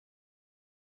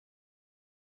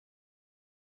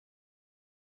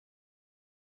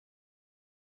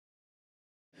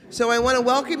So I want to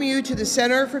welcome you to the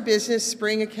Center for Business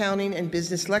Spring Accounting and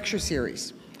Business Lecture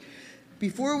Series.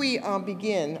 Before we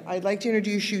begin, I'd like to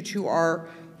introduce you to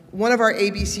one of our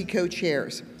ABC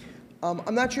co-chairs.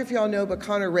 I'm not sure if you all know, but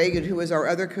Connor Reagan, who was our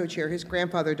other co-chair, his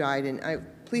grandfather died, and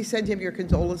please send him your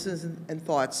condolences and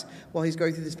thoughts while he's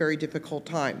going through this very difficult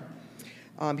time.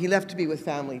 He left to be with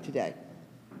family today.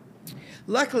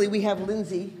 Luckily, we have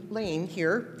Lindsay Lane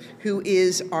here, who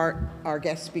is our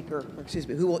guest speaker,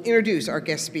 who will introduce our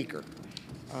guest speaker.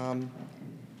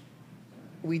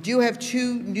 We do have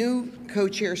two new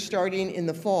co-chairs starting in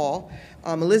the fall.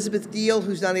 Elizabeth Deal,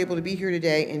 who's not able to be here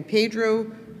today, and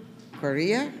Pedro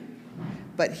Correa,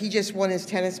 but he just won his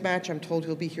tennis match. I'm told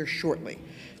he'll be here shortly.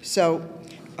 So,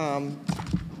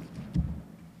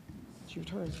 it's your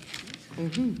turn.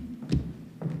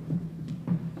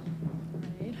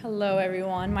 Hello,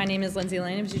 everyone. My name is Lindsay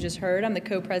Lane, as you just heard. I'm the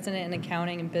co-president in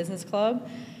Accounting and Business Club.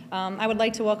 I would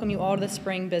like to welcome you all to the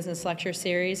Spring Business Lecture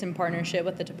Series in partnership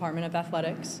with the Department of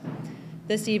Athletics.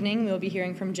 This evening, we will be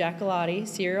hearing from Jack Gulati,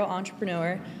 serial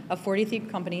entrepreneur of 43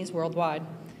 companies worldwide.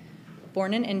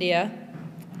 Born in India,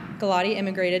 Gulati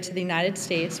immigrated to the United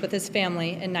States with his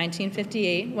family in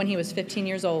 1958 when he was 15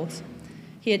 years old.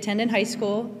 He attended high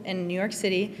school in New York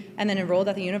City and then enrolled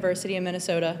at the University of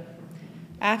Minnesota.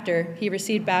 After, he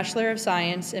received Bachelor of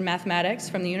Science in Mathematics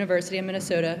from the University of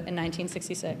Minnesota in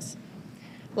 1966.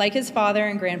 Like his father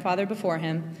and grandfather before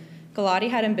him, Gulati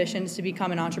had ambitions to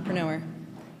become an entrepreneur.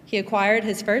 He acquired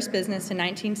his first business in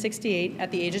 1968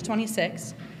 at the age of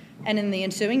 26, and in the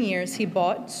ensuing years, he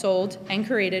bought, sold, and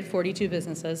created 42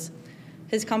 businesses.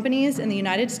 His companies in the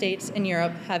United States and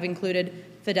Europe have included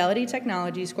Fidelity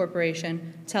Technologies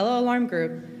Corporation, Tele-Alarm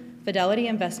Group, Fidelity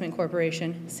Investment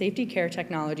Corporation, Safety Care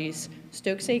Technologies,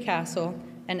 Stokesay Castle,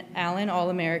 and Allen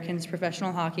All-Americans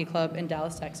Professional Hockey Club in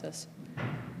Dallas, Texas.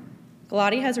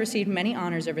 Gulati has received many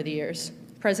honors over the years.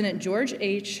 President George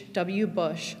H.W.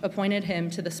 Bush appointed him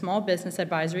to the Small Business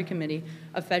Advisory Committee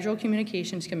of Federal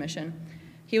Communications Commission.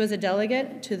 He was a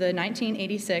delegate to the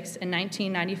 1986 and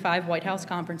 1995 White House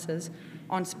conferences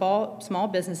on small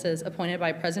businesses appointed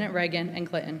by President Reagan and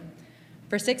Clinton.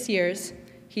 For 6 years,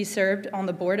 he served on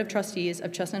the Board of Trustees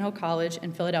of Chestnut Hill College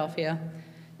in Philadelphia.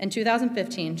 In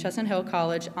 2015, Chestnut Hill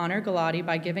College honored Gulati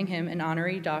by giving him an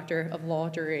honorary Doctor of Law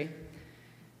degree.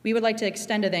 We would like to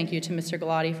extend a thank you to Mr.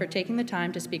 Gulati for taking the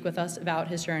time to speak with us about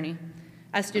his journey.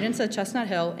 As students at Chestnut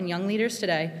Hill and young leaders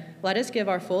today, let us give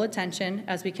our full attention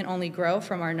as we can only grow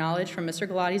from our knowledge from Mr.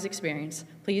 Gulati's experience.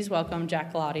 Please welcome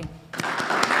Jack Gulati.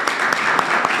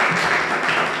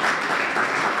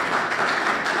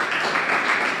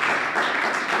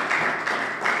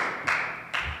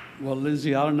 Well,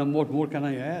 Lindsay, I don't know what more can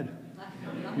I add.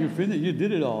 You finished. You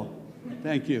did it all.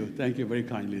 Thank you. Thank you very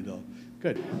kindly, though.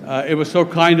 Good. It was so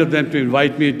kind of them to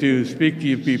invite me to speak to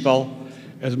you people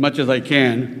as much as I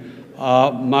can.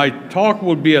 My talk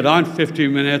will be around 50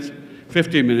 minutes,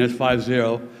 50,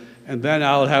 and then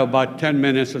I'll have about 10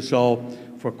 minutes or so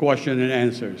for question and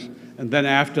answers. And then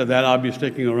after that, I'll be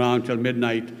sticking around till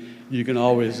midnight. You can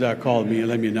always call me and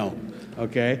let me know,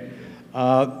 okay?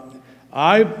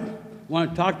 I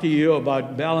want to talk to you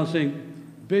about balancing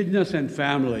business and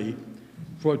family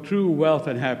for true wealth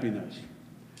and happiness.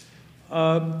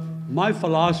 My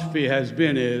philosophy has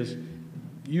been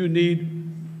you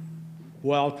need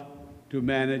wealth to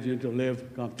manage and to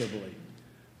live comfortably.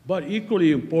 But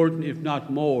equally important, if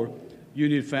not more, you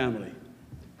need family.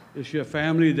 It's your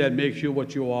family that makes you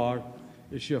what you are.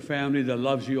 It's your family that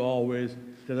loves you always,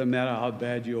 doesn't matter how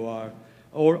bad you are,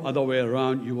 or other way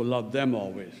around, you will love them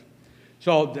always.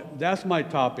 So that's my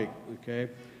topic, okay?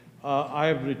 I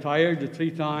have retired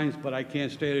 3 times, but I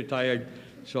can't stay retired,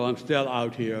 so I'm still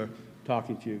out here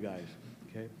talking to you guys,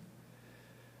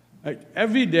 okay?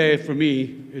 Every day for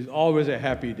me is always a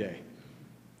happy day,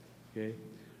 okay?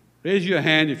 Raise your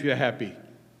hand if you're happy.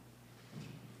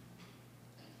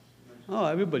 Oh,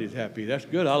 everybody's happy. That's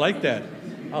good. I like that.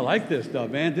 I like this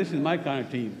stuff, man. This is my kind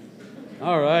of team.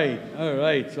 All right.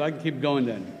 So I can keep going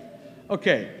then.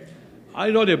 Okay.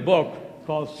 I wrote a book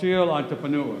called Serial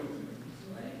Entrepreneur.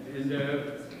 And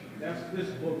that's this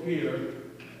book here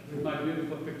with my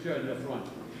beautiful picture in the front.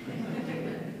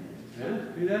 Yeah?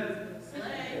 See that?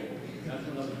 That's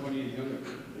another 20 years younger.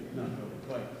 No,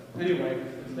 quite. Anyway,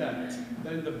 it's that.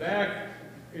 Then the back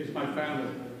is my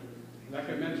family. Like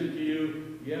I mentioned to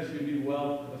you, yes, you need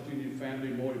wealth, but you need family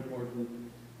more important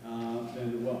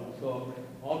than the wealth. So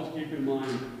always keep in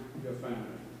mind your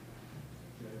family.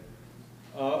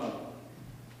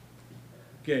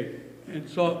 Okay, and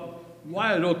so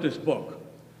why I wrote this book?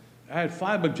 I had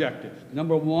 5 objectives.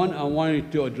 Number 1, I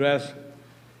wanted to address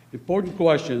important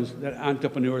questions that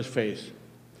entrepreneurs face.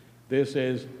 This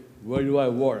is, Where do I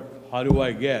work? How do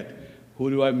I get? Who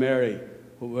do I marry?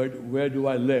 Where do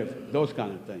I live? Those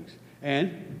kind of things.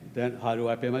 And then how do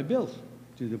I pay my bills?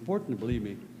 Which is important, believe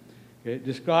me. Okay?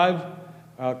 Describe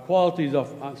qualities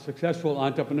of successful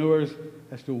entrepreneurs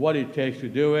as to what it takes to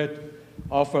do it.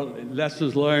 Offer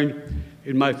lessons learned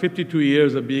in my 52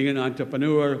 years of being an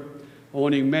entrepreneur,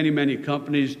 owning many, many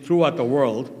companies throughout the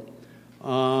world.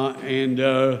 And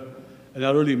I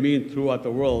really mean throughout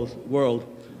the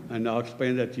world, and I'll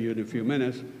explain that to you in a few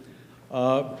minutes.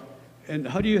 And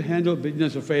how do you handle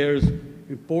business affairs?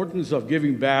 Importance of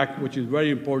giving back, which is very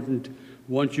important.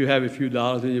 Once you have a few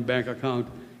dollars in your bank account,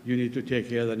 you need to take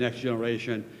care of the next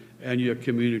generation and your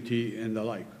community and the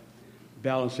like.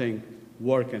 Balancing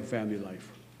work and family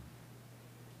life.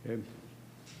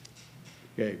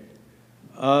 Okay.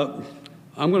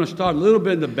 I'm going to start a little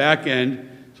bit in the back end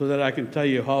so that I can tell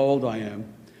you how old I am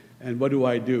and what do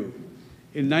I do.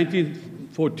 In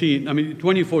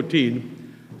 2014,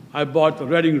 I bought the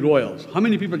Reading Royals. How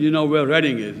many people do you know where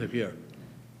Reading is up here?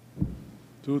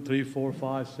 2, 3, 4,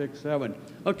 5, 6, 7.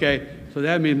 Okay, so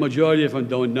that means majority of them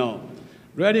don't know.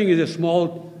 Reading is a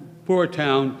small, poor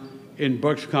town in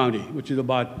Berks County, which is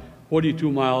about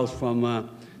 42 miles from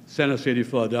Center City,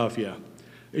 Philadelphia.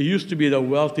 It used to be the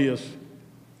wealthiest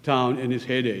town in its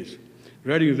heydays.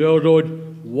 Reading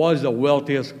Railroad was the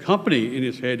wealthiest company in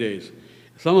its heydays.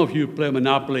 Some of you who play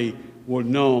Monopoly will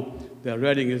know that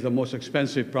Reading is the most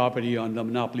expensive property on the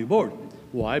Monopoly board.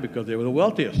 Why? Because they were the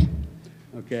wealthiest.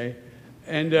 Okay?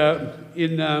 And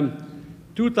in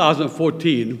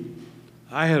 2014,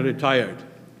 I had retired.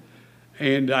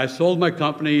 And I sold my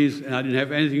companies, and I didn't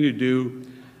have anything to do.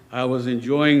 I was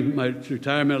enjoying my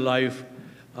retirement life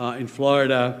in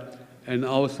Florida, and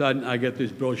all of a sudden I get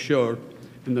this brochure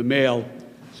in the mail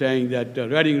saying that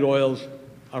Reading Royals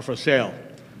are for sale.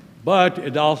 But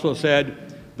it also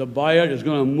said the buyer is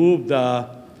going to move the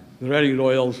Reading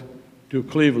Royals to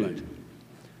Cleveland.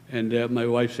 And my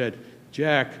wife said,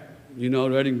 Jack, you know,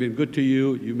 Reading been good to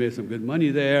you. You made some good money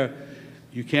there.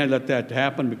 You can't let that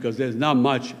happen because there's not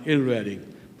much in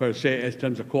Reading, per se, in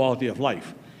terms of quality of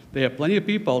life. They have plenty of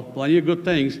people, plenty of good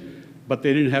things, but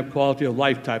they didn't have quality of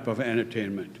life type of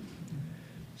entertainment.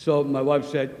 So my wife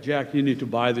said, Jack, you need to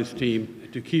buy this team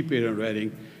to keep it in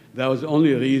Reading. That was the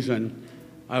only reason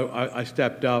I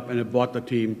stepped up and I bought the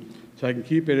team so I can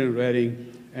keep it in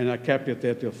Reading, and I kept it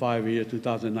there till 5 years,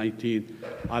 2019.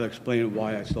 I'll explain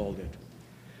why I sold it.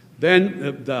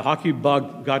 Then the hockey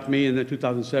bug got me, and in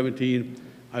 2017,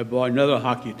 I bought another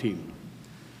hockey team.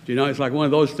 You know, it's like one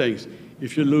of those things.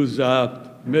 If you lose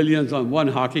millions on one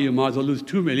hockey, you might as well lose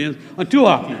 2 million on 2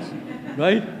 hockeys,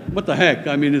 right? What the heck?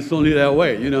 I mean, it's only that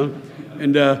way, you know?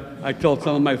 And I told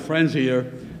some of my friends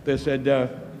here, they said,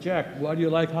 Jack, why do you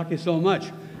like hockey so much?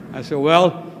 I said,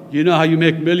 well, you know how you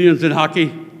make millions in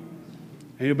hockey?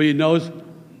 Anybody knows?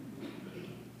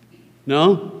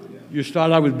 No? You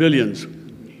start out with billions,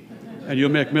 and you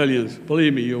make millions.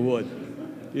 Believe me, you would.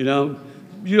 You know,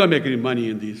 you don't make any money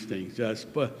in these things.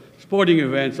 Sporting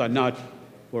events are not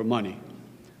for money,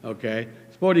 okay?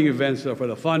 Sporting events are for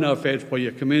the fun of it, for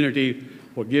your community,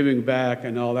 for giving back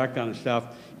and all that kind of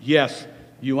stuff. Yes,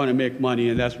 you want to make money,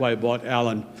 and that's why I bought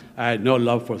Allen. I had no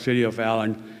love for the city of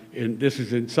Allen. This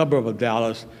is a suburb of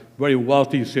Dallas, very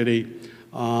wealthy city,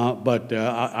 but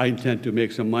I intend to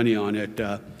make some money on it.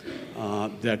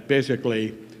 That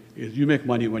basically is you make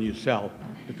money when you sell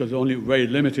because only very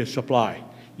limited supply.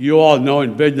 You all know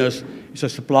in business it's a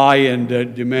supply and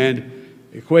demand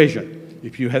equation.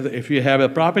 If you have a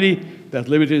property that's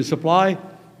limited in supply,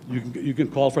 you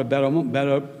can call for a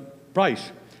better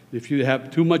price. If you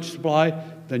have too much supply,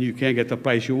 then you can't get the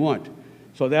price you want.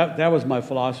 So that was my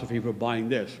philosophy for buying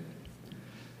this.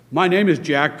 My name is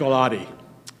Jack Gulati.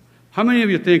 How many of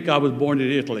you think I was born in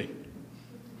Italy?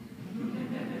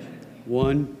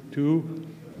 1, 2,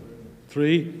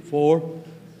 3, 4.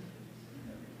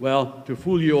 Well, to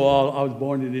fool you all, I was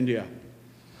born in India.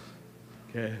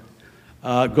 Okay.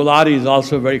 Gulati is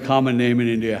also a very common name in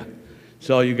India,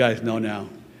 so you guys know now.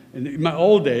 In my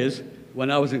old days, when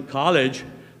I was in college,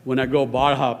 when I go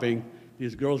bar hopping,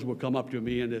 these girls would come up to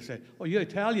me and they say, "Oh, you're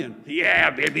Italian?"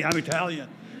 "Yeah, baby, I'm Italian.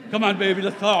 Come on, baby,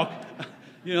 let's talk."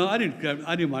 You know, I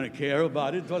didn't want to care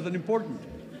about it. It wasn't important.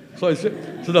 So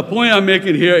the point I'm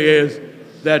making here is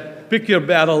that pick your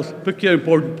battles, pick your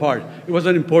important part. It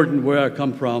wasn't important where I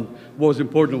come from. What was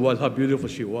important was how beautiful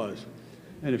she was,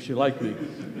 and if she liked me,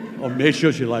 or made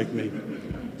sure she liked me.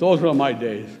 Those were my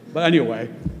days. But anyway,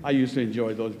 I used to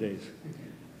enjoy those days.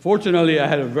 Fortunately, I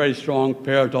had a very strong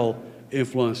parental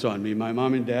influence on me. My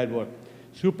mom and dad were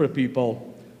super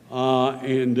people,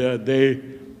 and they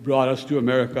brought us to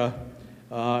America.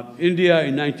 India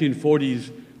in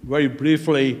 1940s, very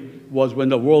briefly, was when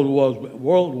the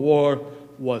World War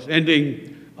was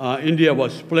ending. India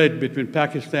was split between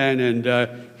Pakistan and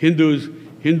Hindus.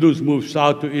 Hindus moved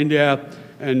south to India,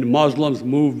 and Muslims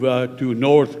moved to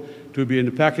north to be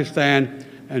in Pakistan,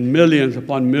 and millions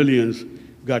upon millions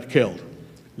got killed.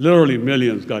 Literally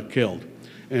millions got killed.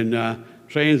 And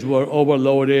trains were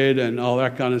overloaded and all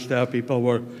that kind of stuff. People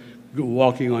were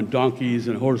walking on donkeys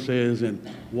and horses and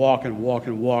walk and walk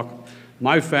and walk.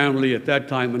 My family at that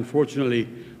time, unfortunately,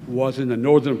 was in the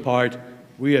northern part.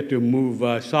 We had to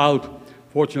move south.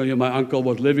 Fortunately, my uncle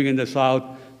was living in the south,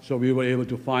 so we were able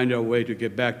to find our way to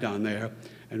get back down there,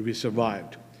 and we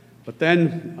survived. But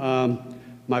then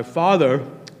my father,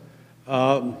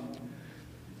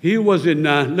 he was in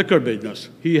liquor business.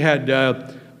 He had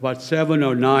about 7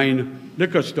 or 9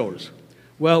 liquor stores.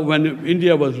 Well, when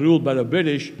India was ruled by the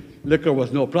British, liquor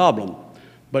was no problem.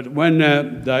 But when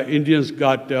the Indians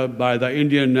got, by the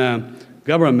Indian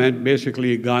government,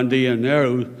 basically Gandhi and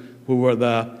Nehru, who were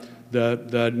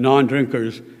the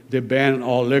non-drinkers, they banned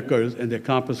all liquors and they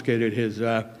confiscated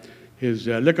his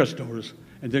liquor stores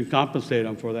and didn't compensate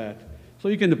him for that. So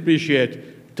you can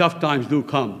appreciate tough times do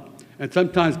come. And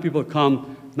sometimes people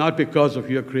come not because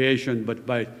of your creation, but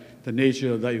by the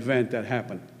nature of the event that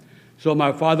happened. So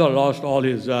my father lost all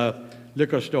his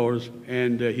liquor stores,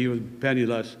 and he was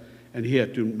penniless, and he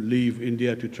had to leave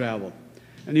India to travel.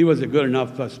 And he was a good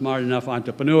enough, smart enough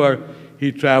entrepreneur.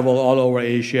 He traveled all over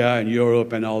Asia and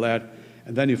Europe and all that,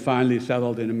 and then he finally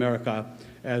settled in America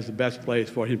as the best place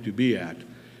for him to be at.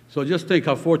 So just think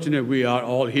how fortunate we are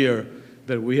all here,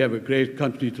 that we have a great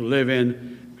country to live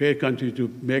in, great country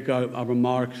to make our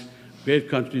marks, great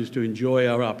countries to enjoy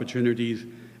our opportunities,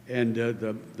 and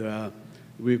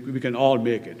we can all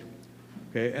make it.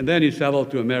 Okay? And then he settled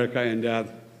to America, and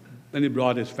then he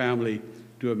brought his family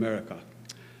to America.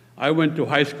 I went to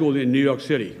high school in New York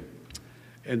City,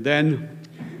 and then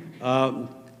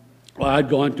I'd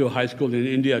gone to high school in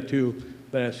India too,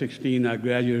 but at 16 I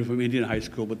graduated from Indian high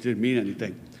school, but it didn't mean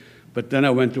anything. But then I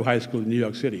went to high school in New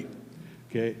York City.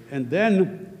 Okay? And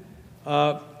then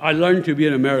I learned to be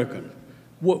an American.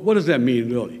 What does that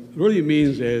mean, really? It really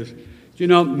means is, you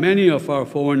know, many of our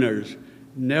foreigners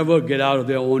never get out of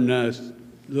their own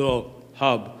little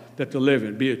hub that they live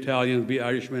in, be Italians, be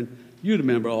Irishmen. You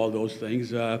remember all those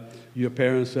things. Your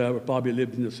parents probably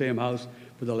lived in the same house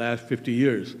for the last 50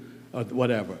 years, or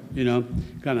whatever, you know,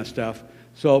 kind of stuff.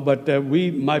 So, but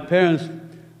my parents,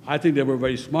 I think they were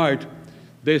very smart.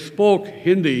 They spoke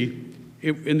Hindi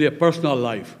in their personal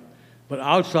life. But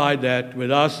outside that,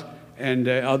 with us and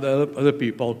other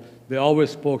people, they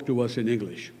always spoke to us in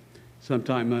English.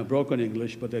 Sometimes broken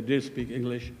English, but they did speak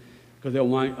English because they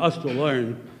want us to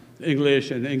learn English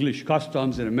and English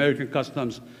customs and American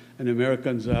customs and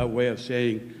Americans' way of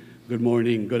saying good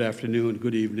morning, good afternoon,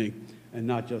 good evening, and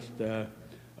not just,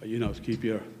 you know, keep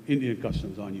your Indian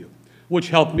customs on you, which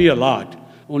helped me a lot,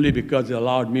 only because it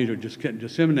allowed me to just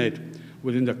disseminate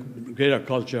within the greater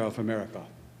culture of America.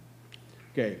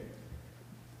 Okay.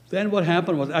 Then what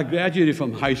happened was I graduated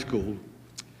from high school,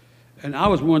 and I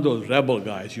was one of those rebel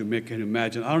guys you can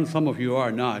imagine. I don't know if some of you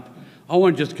are not. I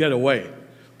want to just get away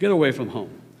from home,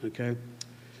 okay?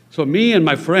 So me and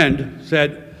my friend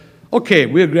said, okay,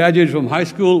 we're graduated from high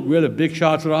school, we're the big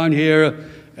shots around here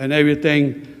and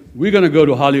everything. We're going to go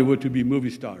to Hollywood to be movie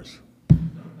stars.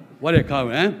 What a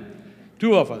comment, eh?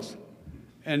 2 of us.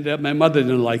 And my mother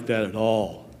didn't like that at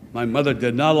all. My mother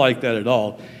did not like that at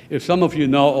all. If some of you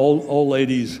know old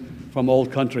ladies from old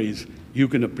countries, you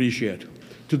can appreciate.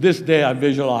 To this day, I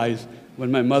visualize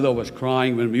when my mother was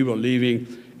crying when we were leaving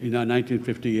in our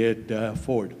 1958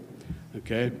 Ford.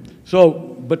 Okay? So,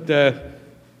 but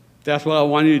that's what I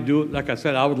wanted to do. Like I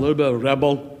said, I was a little bit of a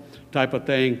rebel type of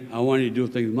thing. I wanted to do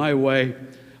things my way.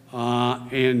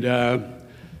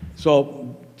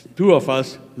 So 2 of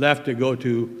us left to go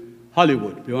to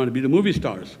Hollywood. We want to be the movie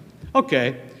stars.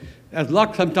 Okay. As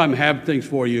luck sometimes have things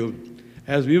for you,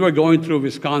 as we were going through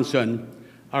Wisconsin,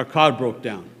 our car broke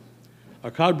down.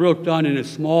 Our car broke down in a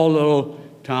small little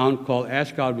town called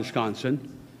Ashgard, Wisconsin.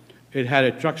 It had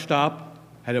a truck stop,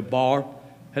 had a bar,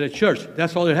 had a church.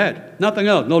 That's all it had. Nothing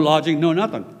else. No lodging, no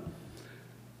nothing.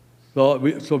 So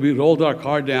we rolled our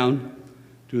car down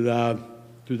to the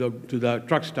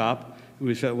truck stop. And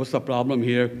we said, what's the problem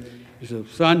here? He said,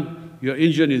 son, your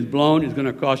engine is blown. It's going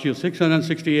to cost you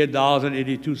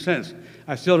 $668.82.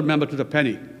 I still remember to the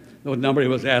penny the number he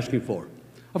was asking for.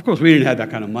 Of course, we didn't have that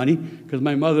kind of money because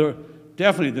my mother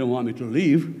definitely didn't want me to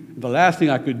leave. The last thing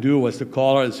I could do was to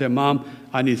call her and say, Mom,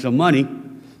 I need some money,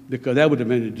 because that would have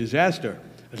been a disaster,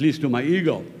 at least to my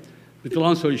ego. But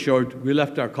long story short, we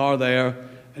left our car there.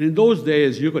 And in those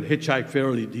days, you could hitchhike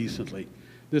fairly decently.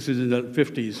 This is in the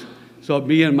 50s. So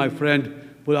me and my friend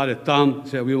put out a thumb,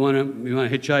 said, we want to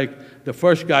hitchhike. The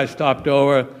first guy stopped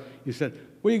over. He said,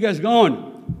 where are you guys going?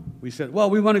 We said, well,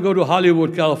 we want to go to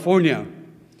Hollywood, California.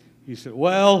 He said,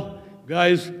 well,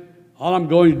 guys, all I'm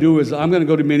going to do is I'm going to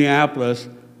go to Minneapolis.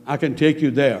 I can take you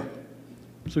there.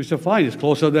 So we said, fine, it's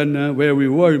closer than where we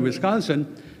were in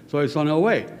Wisconsin, so it's on our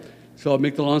way. So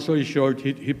make the long story short,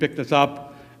 he picked us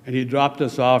up, and he dropped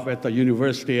us off at the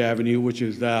University Avenue, which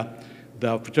is the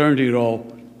fraternity row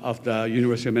of the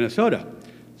University of Minnesota.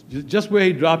 Just where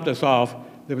he dropped us off,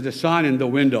 there was a sign in the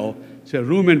window, said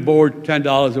room and board,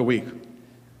 $10 a week.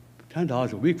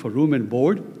 $10 a week for room and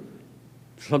board?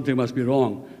 Something must be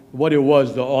wrong. What it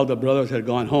was, all the brothers had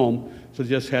gone home, so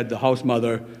just had the house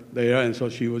mother there, and so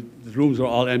the rooms were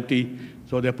all empty,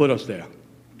 so they put us there.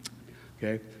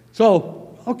 Okay,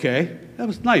 so, okay, that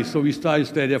was nice. So we started to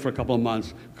stay there for a couple of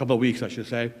months, a couple of weeks, I should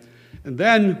say. And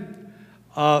then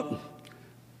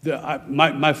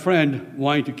my friend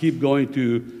wanted to keep going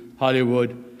to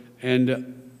Hollywood,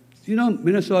 and you know,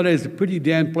 Minnesota is a pretty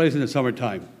damn place in the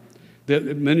summertime. The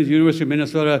University of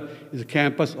Minnesota is a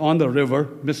campus on the river,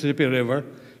 Mississippi River,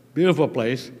 beautiful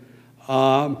place,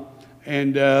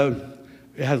 and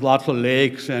it has lots of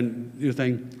lakes and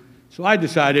everything. So I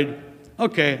decided,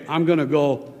 okay, I'm going to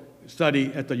go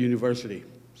study at the university.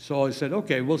 So I said,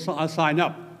 okay, well, I'll sign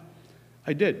up.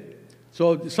 I did.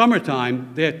 So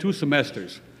summertime, they had 2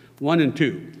 semesters, 1 and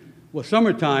 2. Well,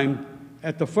 summertime,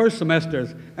 at the first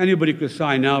semesters, anybody could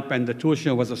sign up, and the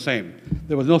tuition was the same.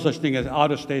 There was no such thing as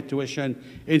out-of-state tuition,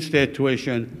 in-state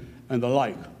tuition, and the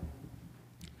like.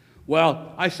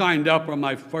 Well, I signed up for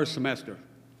my first semester.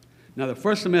 Now, the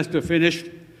first semester finished.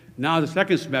 Now the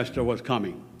second semester was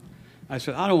coming. I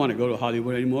said, I don't want to go to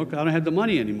Hollywood anymore because I don't have the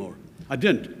money anymore. I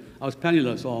didn't. I was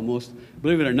penniless almost.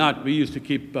 Believe it or not, we used to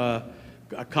keep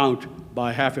account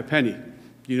by half a penny.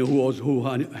 You know who owes who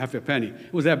half a penny.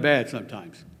 It was that bad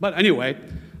sometimes. But anyway,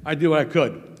 I did what I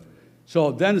could.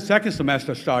 So then the second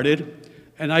semester started,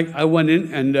 and I went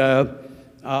in and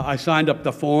I signed up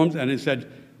the forms, and it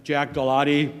said, Jack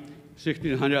Gulati,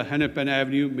 1600 Hennepin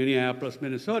Avenue, Minneapolis,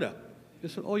 Minnesota. They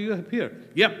said, oh, you're here.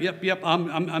 Yep,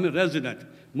 I'm a resident.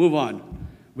 Move on.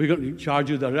 We're going to charge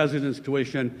you the residence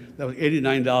tuition. That was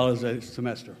 $89 a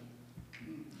semester.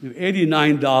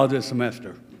 $89 a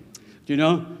semester. Do you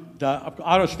know? The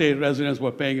out-of-state residents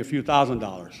were paying a few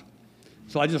 $1,000s.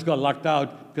 So I just got lucked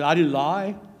out because I didn't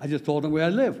lie. I just told them where I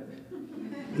live.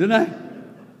 Didn't I?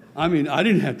 I mean, I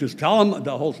didn't have to tell them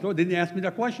the whole story. They didn't ask me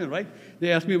that question, right?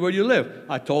 They asked me, where do you live?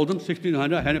 I told them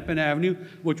 1600 Hennepin Avenue,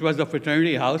 which was the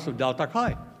fraternity house of Delta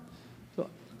Chi.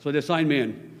 So they signed me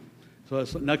in. So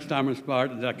next time I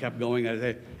started, I kept going as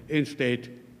an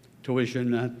in-state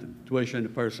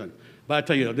tuition person. But I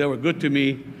tell you, they were good to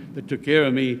me. They took care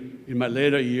of me. In my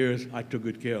later years, I took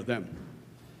good care of them.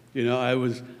 You know,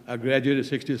 I graduated in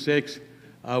 '66.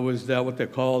 I was what they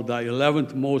call the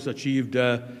 11th most achieved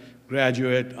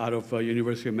graduate out of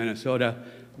University of Minnesota,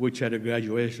 which had a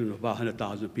graduation of about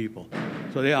 100,000 people.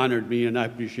 So they honored me, and I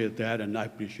appreciate that, and I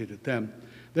appreciated them.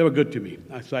 They were good to me,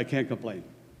 so I can't complain.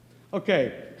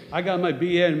 Okay, I got my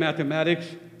BA in mathematics.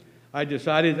 I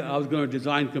decided I was going to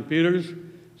design computers,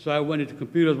 so I went into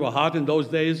computers were hot in those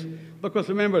days. Because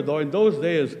remember, though, in those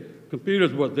days,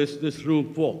 computers were this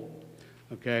room full.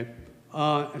 Okay,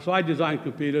 and so I designed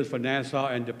computers for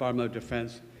NASA and Department of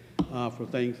Defense for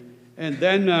things. And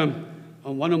then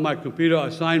one of my computer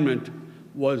assignment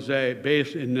was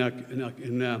based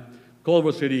in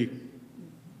Culver City,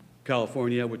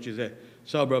 California, which is a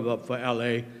suburb of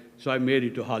LA. So I made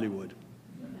it to Hollywood.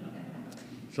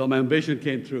 So my ambition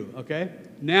came true, okay?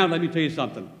 Now let me tell you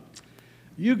something.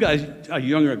 You guys are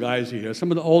younger guys here. Some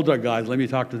of the older guys, let me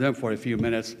talk to them for a few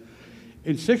minutes.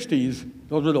 In the 60s,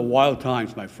 those were the wild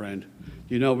times, my friend.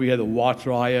 You know, we had the Watts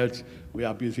riots. We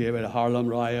obviously had the Harlem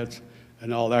riots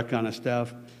and all that kind of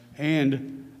stuff.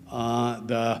 And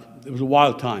it was a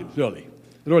wild time, really.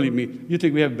 You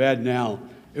think we have bad now.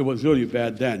 It was really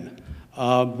bad then.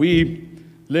 We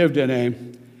lived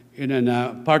in an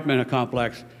apartment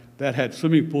complex that had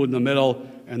swimming pool in the middle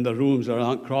and the rooms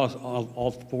around across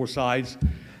all 4 sides.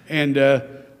 And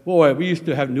boy, we used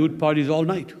to have nude parties all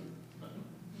night.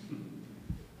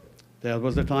 That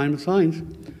was the time of signs.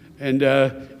 And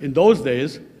in those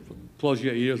days, close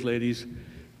your ears, ladies,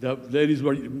 the ladies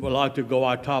were allowed to go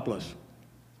out topless.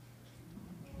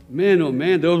 Man, oh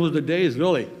man, those were the days,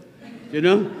 really. You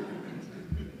know?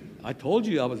 I told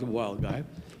you I was a wild guy.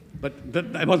 But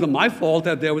it wasn't my fault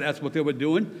that that's what they were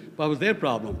doing, but it was their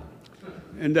problem.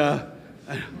 And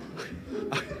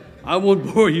I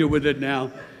won't bore you with it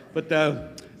now. But,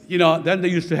 you know, then they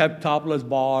used to have topless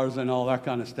bars and all that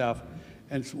kind of stuff.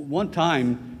 And so one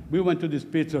time, we went to this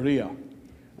pizzeria.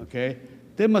 okay?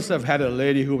 They must have had a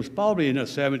lady who was probably in her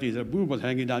 70s, her boob was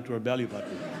hanging down to her belly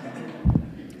button.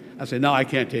 I said, no, I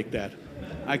can't take that.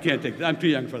 I can't take that. I'm too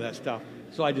young for that stuff.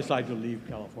 So I decided to leave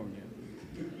California.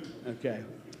 Okay.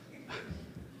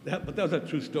 But those are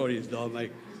true stories, though.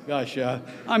 Like, gosh,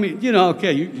 I mean, you know,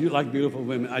 okay, you like beautiful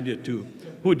women. I did, too.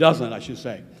 Who doesn't, I should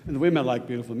say. And the women like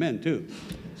beautiful men, too.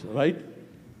 So, right?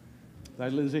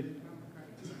 Right, Lindsay?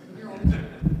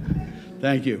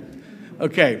 Thank you.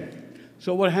 Okay.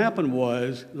 So what happened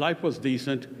was, life was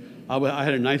decent. I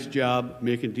had a nice job,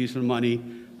 making decent money.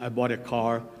 I bought a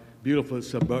car, beautiful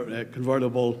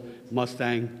convertible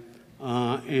Mustang.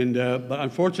 But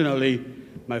unfortunately,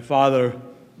 my father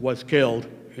was killed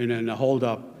in a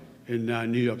holdup in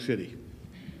New York City.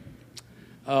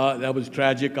 That was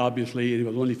tragic, obviously. He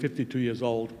was only 52 years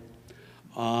old.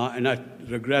 And I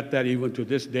regret that even to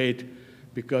this date,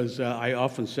 because I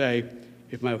often say,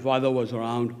 if my father was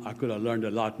around, I could have learned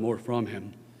a lot more from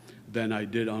him than I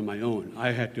did on my own.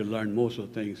 I had to learn most of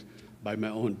the things by my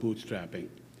own bootstrapping.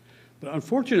 But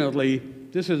unfortunately,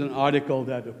 this is an article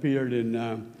that appeared in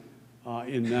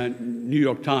New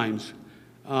York Times,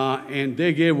 and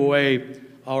they gave away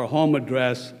our home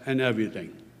address and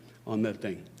everything on that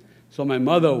thing. So my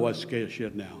mother was scared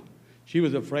shit now. She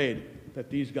was afraid that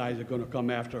these guys are going to come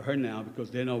after her now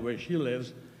because they know where she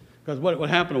lives. Because what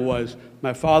happened was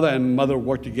my father and mother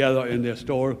worked together in their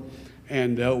store,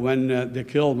 and when they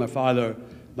killed my father,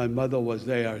 my mother was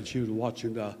there, and she was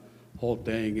watching the whole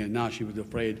thing, and now she was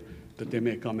afraid that they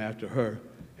may come after her,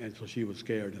 and so she was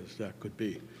scared as that could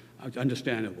be.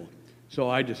 Understandable. So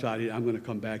I decided I'm going to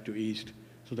come back to East.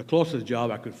 So the closest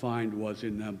job I could find was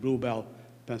in Blue Bell,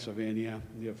 Pennsylvania,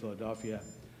 near Philadelphia,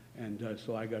 and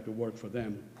so I got to work for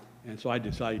them. And so I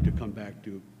decided to come back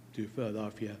to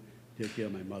Philadelphia, take care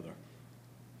of my mother.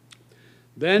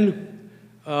 Then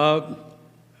I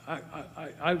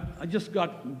just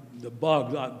got the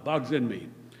bugs in me.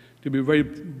 To be very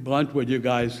blunt with you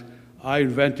guys, I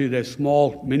invented a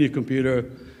small mini computer,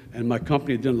 and my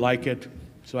company didn't like it.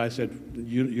 So I said,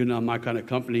 you're not my kind of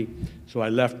company. So I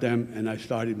left them, and I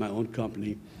started my own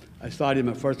company. I started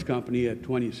my first company at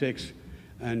 26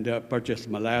 and purchased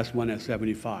my last one at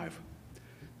 75.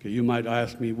 Okay, you might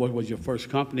ask me, what was your first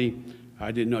company?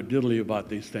 I didn't know diddly about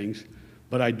these things,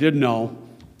 but I did know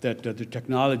that the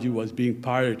technology was being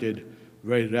pirated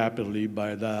very rapidly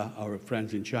by our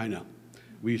friends in China.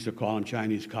 We used to call them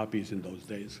Chinese copies in those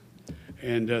days.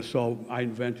 And so I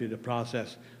invented a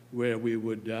process where we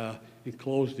would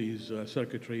enclose these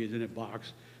circuitries in a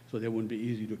box so they wouldn't be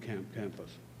easy to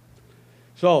campus.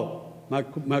 So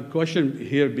my question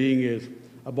here being is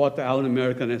about the Allen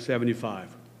American S75.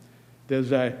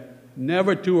 There's a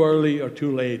never too early or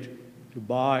too late to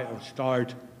buy or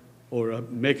start or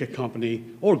make a company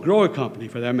or grow a company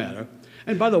for that matter.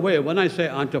 And by the way, when I say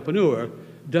entrepreneur,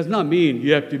 it does not mean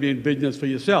you have to be in business for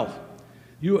yourself.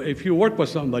 If you work with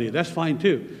somebody, that's fine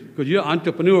too, because you're an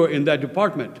entrepreneur in that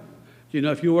department. You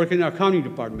know, if you work in the accounting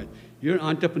department, you're an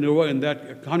entrepreneur in that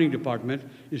accounting department.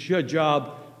 It's your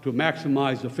job to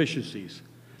maximize efficiencies,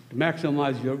 to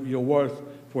maximize your worth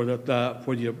for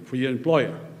your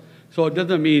employer. So it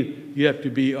doesn't mean you have to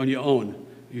be on your own.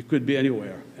 You could be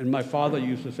anywhere. And my father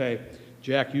used to say,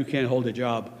 Jack, you can't hold a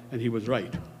job, and he was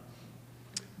right.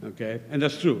 Okay? And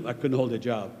that's true. I couldn't hold a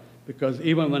job because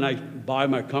even when I buy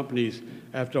my companies,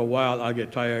 after a while I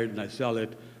get tired and I sell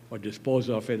it or dispose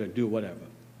of it or do whatever.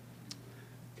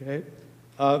 Okay?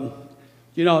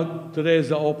 You know, today is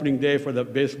the opening day for the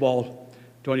baseball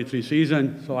 23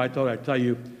 season, so I thought I'd tell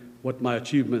you what my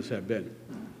achievements have been.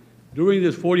 During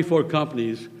these 44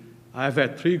 companies, I've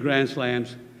had 3 grand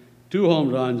slams, 2 home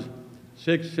runs,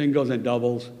 6 singles and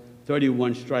doubles,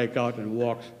 31 strikeout and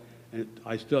walks, and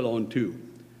I still own 2.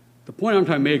 The point I'm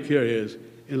trying to make here is,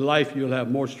 in life you'll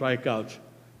have more strikeouts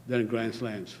than grand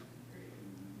slams.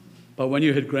 But when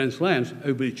you hit grand slams,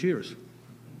 everybody cheers.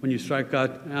 When you strike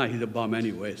out, he's a bum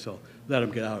anyway, so let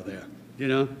him get out of there, you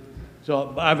know?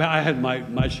 So I had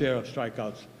my share of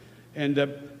strikeouts.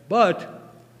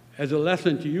 But as a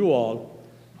lesson to you all,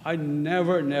 I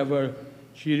never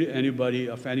cheated anybody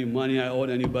of any money I owed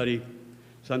anybody.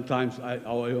 Sometimes I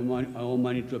owe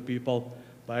money to people,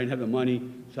 but I didn't have the money,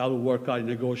 so I would work out and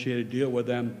negotiate a deal with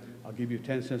them. I'll give you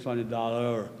 10 cents on the dollar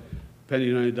or a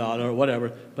penny on the dollar or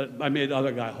whatever, but I made the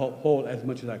other guy whole as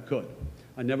much as I could.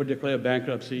 I never declared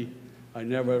bankruptcy. I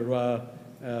never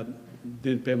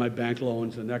didn't pay my bank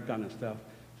loans and that kind of stuff.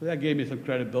 So that gave me some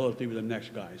credibility with the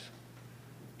next guys.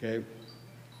 Okay.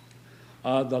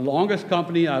 The longest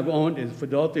company I've owned is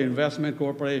Fidelity Investment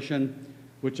Corporation,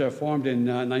 which I formed in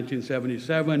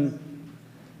 1977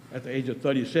 at the age of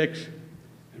 36,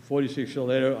 and 46 years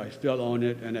later, I still own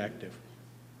it and active.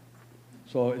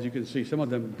 So as you can see, some of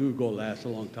them do last a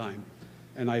long time.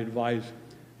 And I advise,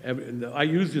 I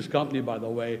use this company, by the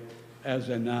way, as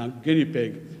a guinea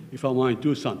pig if I want to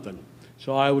do something.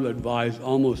 So I will advise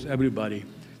almost everybody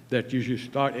that you should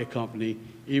start a company,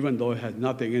 even though it has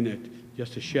nothing in it,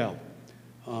 just a shell.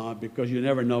 Because you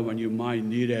never know when you might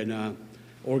need an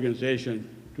organization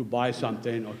to buy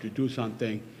something or to do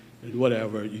something, and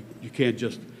whatever. You can't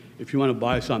just, if you want to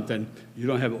buy something,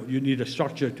 you need a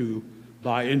structure to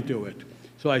buy into it.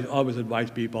 So I always advise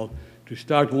people to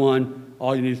start one.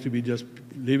 All you need to be just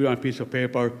leave it on a piece of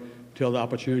paper till the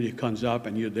opportunity comes up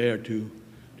and you're there to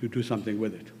do something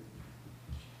with it.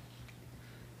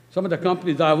 Some of the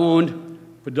companies I've owned: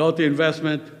 Fidelity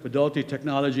Investment, Fidelity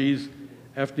Technologies,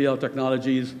 FDL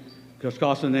Technologies,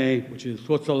 Cascosone, which is a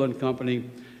Switzerland company.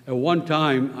 At one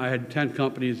time, I had 10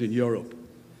 companies in Europe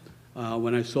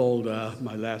when I sold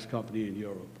my last company in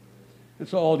Europe. And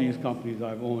so all these companies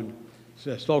I've owned.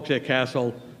 Stokesay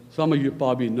Castle, some of you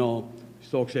probably know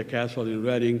Stokesay Castle in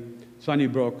Reading,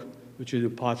 Sunnybrook, which is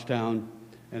in Pottstown,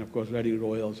 and of course Reading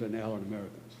Royals and Allen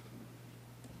Americans.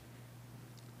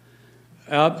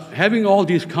 Having all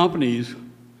these companies,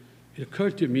 it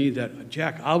occurred to me that,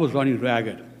 Jack, I was running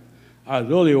ragged. I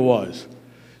really was.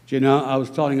 You know, I was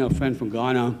telling a friend from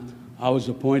Ghana, I was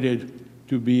appointed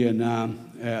to be an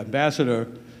ambassador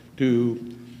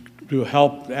to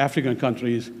help African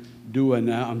countries do an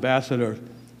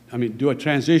do a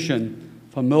transition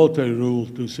from military rule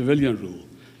to civilian rule.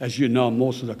 As you know,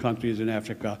 most of the countries in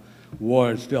Africa were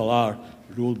and still are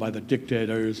ruled by the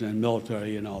dictators and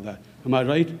military and all that. Am I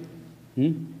right?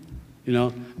 You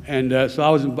know, and so I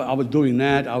was doing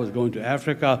that. I was going to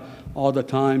Africa all the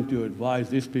time to advise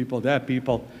these people, that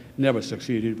people. Never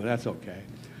succeeded, but that's okay.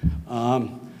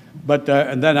 And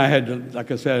then I had,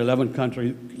 like I said, 11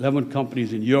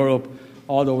 companies in Europe,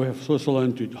 all the way from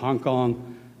Switzerland to Hong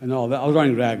Kong and all that. I was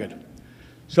running ragged.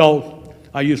 So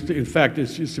I used to, in fact,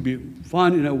 it used to be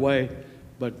fun in a way,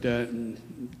 but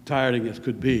tiring as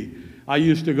could be. I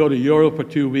used to go to Europe for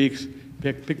 2 weeks,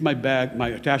 pick my bag,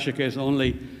 my attaché case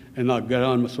only, and I'd get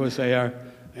on my Swiss Air,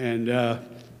 and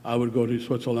I would go to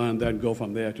Switzerland and then go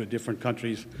from there to different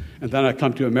countries. And then I'd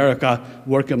come to America,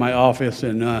 work in my office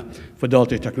in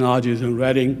Fidelity Technologies in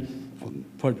Reading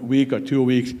for a week or 2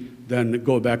 weeks, then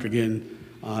go back again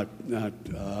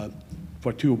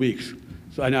for 2 weeks.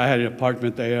 So and I had an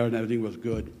apartment there and everything was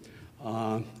good.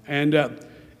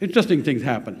 Interesting things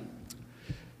happened.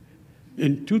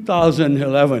 In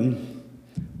 2011,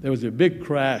 there was a big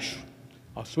crash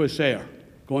of Swiss Air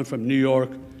going from New York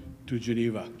to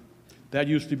Geneva. That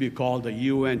used to be called the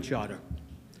UN Charter,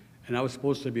 and I was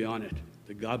supposed to be on it.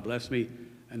 God bless me,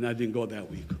 and I didn't go that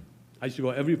week. I used to go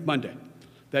every Monday.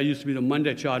 That used to be the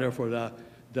Monday charter for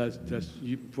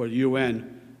for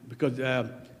UN, because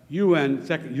UN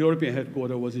second European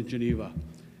headquarters was in Geneva,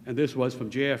 and this was from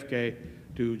JFK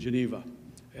to Geneva.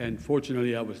 And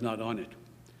fortunately, I was not on it.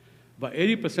 But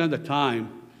 80% of the time,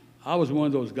 I was one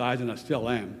of those guys, and I still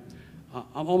am.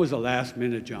 I'm always a last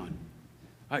minute, John.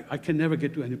 I can never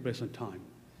get to any place on time.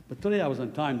 But today I was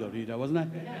on time, though, Rita, wasn't I?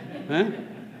 Huh?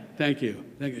 Thank you.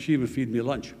 Thank you. She even feed me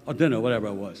lunch or dinner, whatever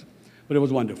it was. But it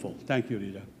was wonderful. Thank you,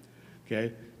 Rita.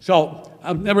 Okay? So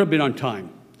I've never been on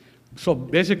time. So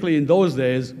basically, in those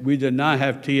days, we did not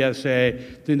have TSA,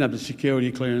 didn't have the security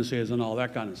clearances and all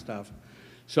that kind of stuff.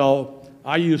 So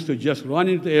I used to just run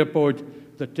into the airport.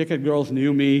 The ticket girls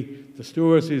knew me. The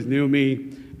stewardesses knew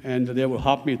me. And they would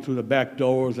hop me through the back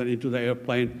doors and into the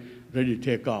airplane, ready to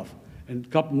take off. And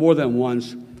more than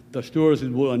once, the stewardesses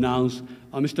will announce,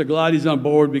 Mr. Gulati's on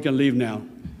board, we can leave now.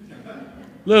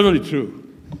 Literally true,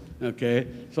 okay?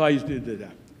 So I used to do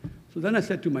that. So then I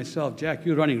said to myself, Jack,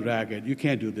 you're running ragged, you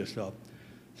can't do this stuff.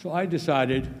 So I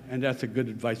decided, and that's a good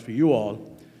advice for you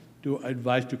all,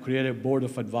 to create a board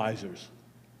of advisors.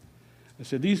 I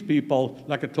said, these people,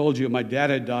 like I told you, my dad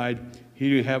had died, he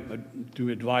didn't have to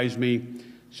advise me.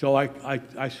 So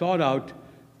I sought out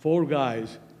 4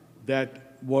 guys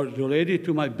that were related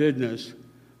to my business,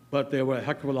 but they were a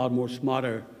heck of a lot more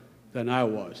smarter than I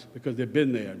was because they've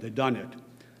been there, they've done it.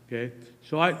 Okay,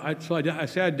 so I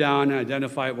sat down and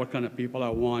identified what kind of people I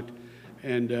want,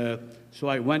 and so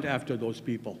I went after those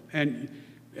people. And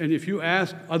if you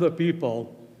ask other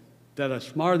people that are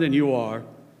smarter than you are,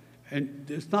 and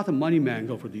it's not a money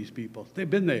mangle for these people. They've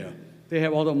been there. They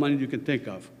have all the money you can think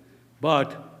of,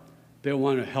 but they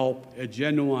want to help a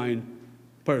genuine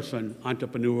person,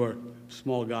 entrepreneur,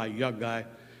 small guy, young guy,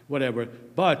 whatever.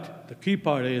 But the key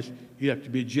part is you have to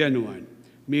be genuine,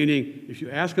 meaning if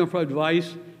you ask them for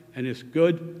advice and it's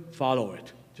good, follow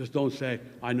it. Just don't say,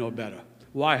 I know better.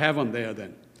 Why have them there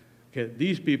then? Okay,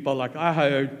 these people, like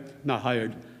I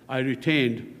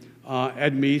retained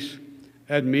Ed Meese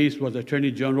Ed Meese was Attorney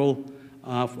General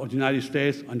for the United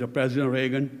States under President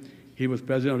Reagan. He was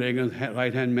President Reagan's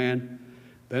right-hand man.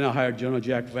 Then I hired General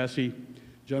Jack Vesey.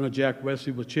 General Jack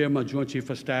Vesey was Chairman, Joint Chief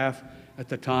of Staff at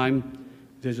the time.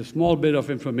 There's a small bit of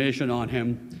information on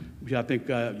him, which I think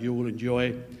you will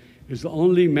enjoy. He's the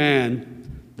only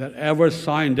man that ever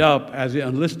signed up as an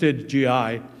enlisted GI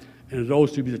and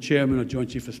rose to be the Chairman of Joint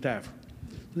Chief of Staff.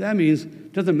 So that means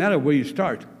it doesn't matter where you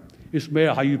start. It's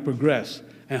matter how you progress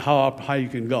and how you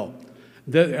can go.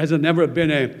 There has never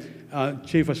been a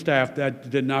Chief of Staff that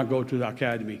did not go to the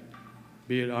academy,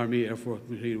 be it Army, Air Force,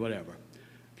 Marine, whatever.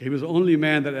 He was the only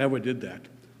man that ever did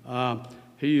that.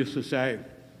 He used to say,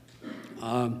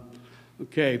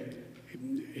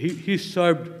 he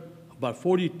served about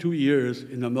 42 years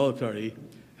in the military,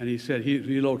 and he said he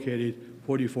relocated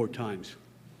 44 times.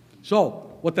 So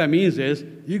what that means is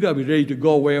you got to be ready to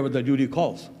go wherever the duty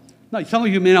calls. Now, some of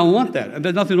you may not want that, and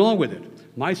there's nothing wrong with it.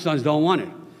 My sons don't want it.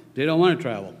 They don't want to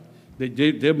travel.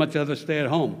 They'd much rather stay at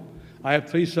home. I have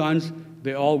 3 sons.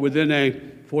 They're all within a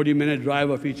 40-minute drive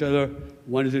of each other.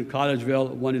 One is in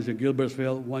Collegeville, one is in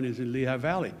Gilbertsville, one is in Lehigh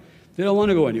Valley. They don't want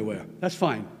to go anywhere. That's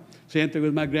fine. Same thing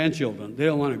with my grandchildren. They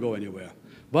don't want to go anywhere.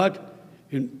 But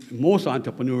in most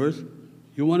entrepreneurs,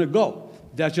 you want to go.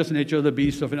 That's just the nature of the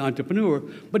beast of an entrepreneur.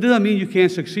 But it doesn't mean you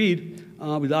can't succeed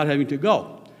without having to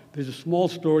go. There's a small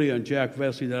story on Jack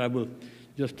Vesey that I will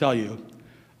just tell you.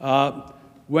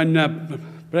 When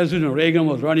President Reagan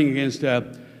was running against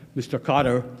Mr.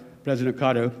 Carter, President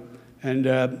Carter, and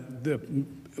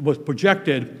it was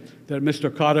projected that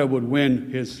Mr. Carter would win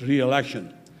his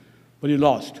re-election, but he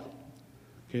lost.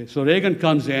 Okay, so Reagan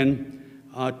comes in.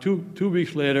 2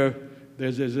 weeks later,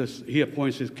 he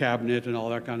appoints his cabinet and all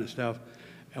that kind of stuff,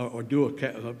 or do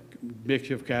a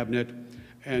makeshift cabinet.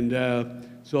 And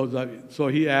so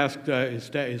he asked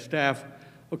his staff,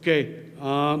 okay,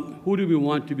 who do we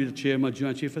want to be the chairman of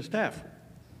Joint Chief of Staff?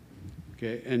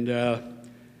 Okay, and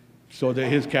so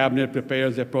his cabinet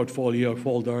prepares a portfolio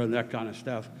folder and that kind of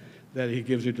stuff that he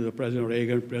gives it to the President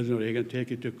Reagan. President Reagan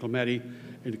takes it to committee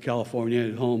in California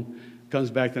at home, comes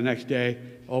back the next day,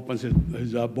 opens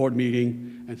his board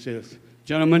meeting and says,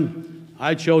 gentlemen,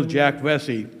 I chose Jack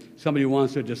Vesey. Somebody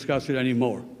wants to discuss it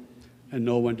anymore. And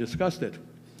no one discussed it.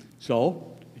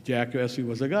 So Jack Vesey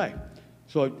was the guy.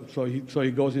 So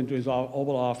he goes into his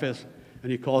Oval Office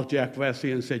and he calls Jack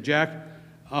Vesey and said, Jack,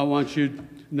 I want you,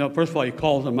 first of all, he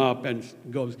calls him up and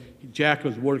goes, Jack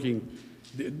was working,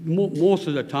 most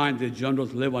of the time the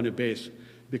generals live on a base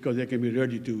because they can be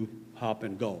ready to hop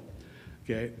and go.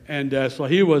 Okay, and so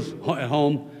he was at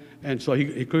home, and so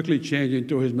he quickly changed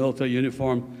into his military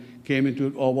uniform, came into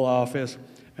the Oval Office,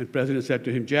 and the President said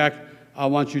to him, Jack, I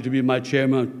want you to be my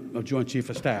chairman of Joint Chief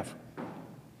of Staff.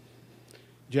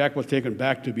 Jack was taken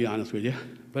back, to be honest with you,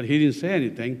 but he didn't say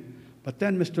anything. But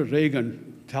then Mr.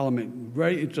 Reagan,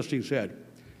 very interesting, said,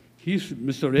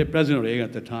 President Reagan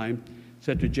at the time,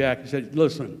 said to Jack, he said,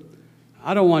 listen,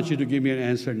 I don't want you to give me an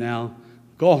answer now.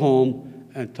 Go home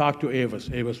and talk to Avis.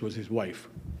 Avis was his wife.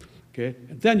 Okay?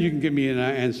 And then you can give me an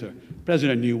answer. The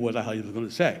President knew what the hell he was going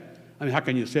to say. I mean, how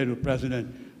can you say to the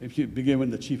President if you begin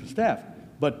with the Chief of Staff?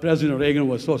 But President Reagan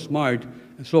was so smart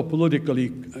and so politically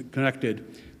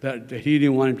connected that he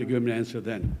didn't want him to give him an answer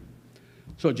then.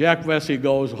 So Jack Vesey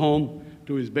goes home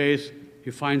to his base. He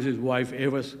finds his wife,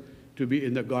 Avis, to be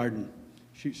in the garden.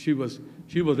 She was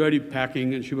already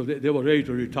packing, and they were ready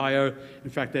to retire.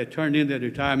 In fact, they turned in their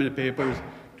retirement papers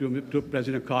to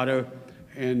President Carter,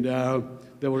 and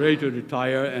they were ready to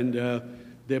retire, and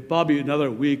they probably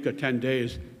another week or 10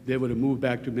 days, they would have moved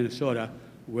back to Minnesota,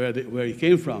 where he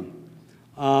came from.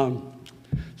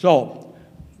 So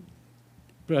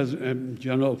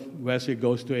General Vesey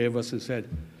goes to Avis and said,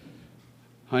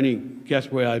 honey,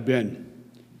 guess where I've been?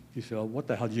 He said, well, what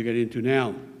the hell did you get into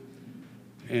now?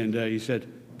 And he said,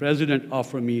 President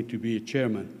offered me to be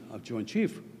chairman of Joint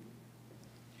Chief.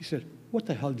 He said, what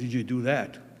the hell did you do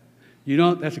that? You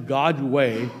know, that's God's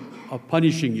way of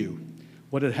punishing you.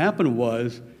 What had happened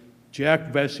was Jack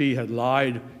Vesey had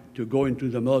lied to go into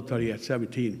the military at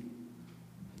 17.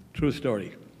 True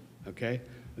story, okay?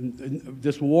 And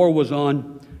this war was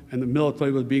on, and the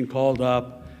military was being called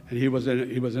up, and he was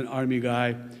an Army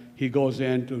guy. He goes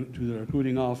in to the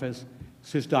recruiting office,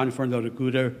 sits down in front of the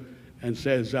recruiter, and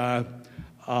says,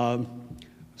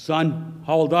 son,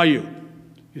 how old are you?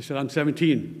 He said, I'm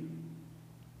 17.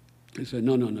 He said,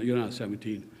 no, you're not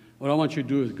 17. What I want you to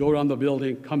do is go around the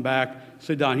building, come back,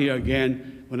 sit down here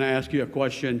again. When I ask you a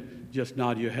question, just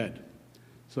nod your head.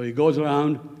 So he goes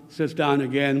around, sits down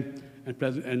again, and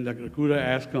the recruiter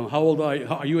asks him, how old are you?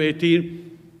 Are you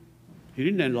 18? He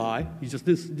didn't lie. He just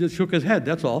shook his head,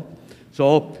 that's all.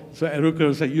 So the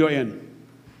recruiter said, you're in.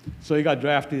 So he got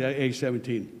drafted at age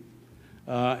 17.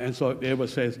 And so it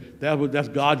says that's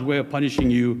God's way of punishing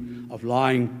you of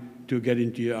lying to get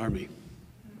into your army.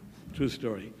 True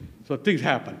story. So things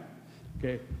happen.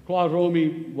 Okay. Claude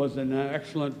Romy was an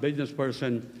excellent business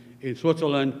person in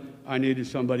Switzerland. I needed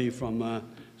somebody from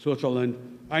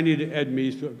Switzerland. I needed Ed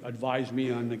Meese to advise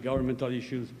me on the governmental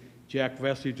issues, Jack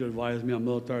Wesley to advise me on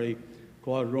military.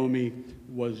 Claude Romy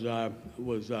was a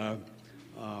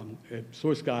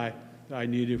Swiss guy that I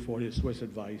needed for his Swiss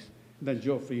advice. And then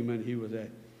Joe Freeman, he was a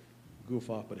goof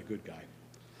off, but a good guy.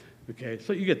 Okay,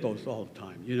 so you get those all the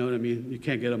time. You know what I mean? You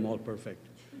can't get them all perfect.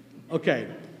 Okay,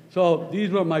 so these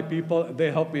were my people.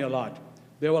 They helped me a lot.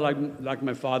 They were like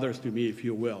my fathers to me, if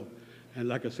you will. And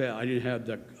like I said, I didn't have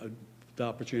the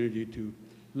opportunity to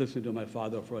listen to my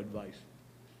father for advice.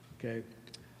 Okay.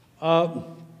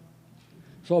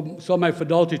 So my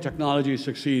Fidelity technology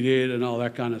succeeded and all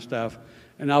that kind of stuff,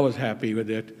 and I was happy with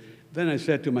it. Then I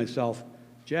said to myself,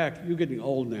 Jack, you're getting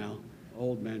old now.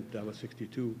 Old meant I was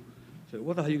 62. I said,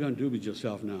 what the hell are you going to do with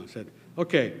yourself now? I said,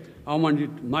 okay,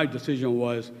 my decision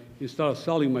was, instead of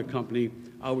selling my company,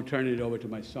 I would turn it over to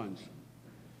my sons.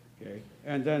 Okay?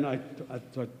 And then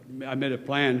I made a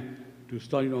plan to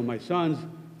study on my sons.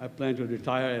 I planned to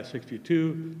retire at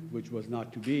 62, which was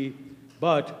not to be,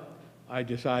 but I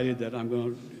decided that I'm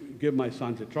going to give my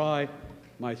sons a try.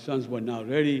 My sons were now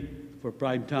ready for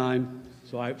prime time,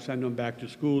 so I sent them back to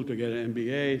school to get an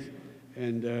MBA,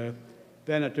 and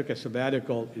then I took a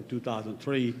sabbatical in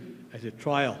 2003 as a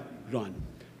trial run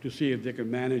to see if they could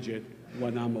manage it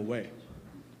when I'm away,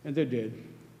 and they did.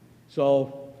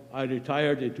 So I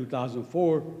retired in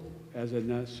 2004 as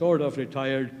a sort of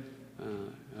retired.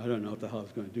 I don't know what the hell I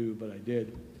was going to do, but I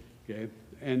did. Okay,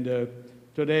 and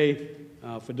today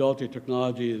Fidelity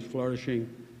Technology is flourishing.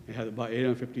 It has about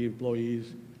 850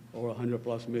 employees, over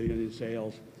 100+ million in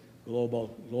sales.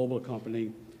 Global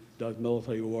company, does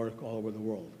military work all over the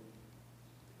world.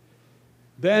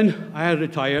 Then I had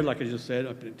retired, like I just said,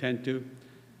 I intend to.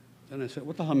 Then I said,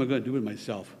 what the hell am I going to do with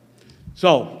myself?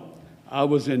 So I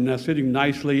was sitting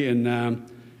nicely in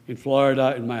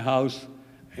Florida in my house,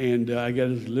 and I get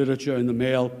this literature in the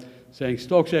mail saying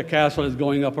Stokesay Castle is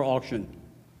going up for auction.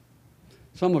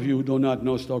 Some of you do not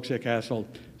know Stokesay Castle.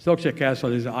 Stokesay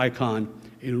Castle is an icon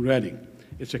in Reading.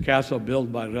 It's a castle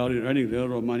built by Reading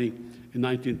Railroad money in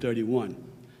 1931. It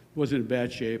was in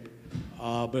bad shape,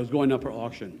 but it was going up for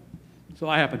auction. So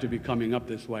I happened to be coming up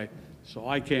this way. So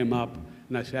I came up,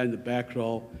 and I sat in the back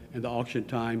row in the auction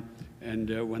time,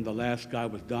 and when the last guy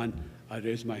was done, I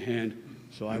raised my hand,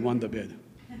 so I won the bid.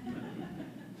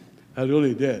 I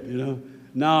really did, you know.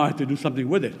 Now I have to do something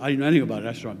with it. I didn't know anything about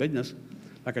restaurant business.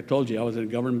 Like I told you, I was in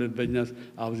government business,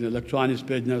 I was in electronics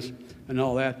business, and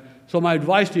all that. So my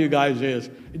advice to you guys is,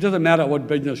 it doesn't matter what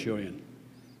business you're in.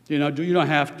 You know, you don't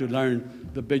have to learn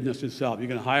the business itself. You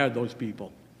can hire those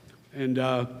people. And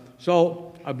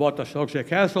so I bought the Stokesay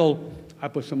Castle. I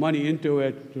put some money into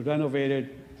it to renovate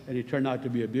it, and it turned out to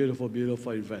be a beautiful,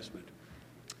 beautiful investment.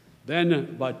 Then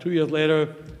about 2 years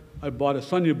later, I bought a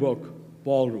Sunnybrook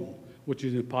ballroom, which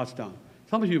is in Pottstown.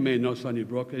 Some of you may know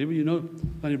Sunnybrook. Anybody know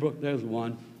Sunnybrook? There's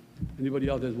one. Anybody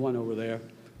else? There's one over there.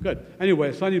 Good.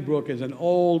 Anyway, Sunnybrook is an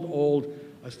old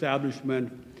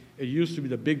establishment. It used to be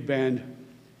the big band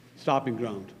stopping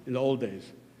ground in the old days.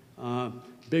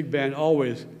 Big band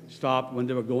always stopped when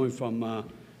they were going from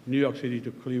New York City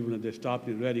to Cleveland. They stopped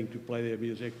in Reading to play their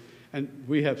music. And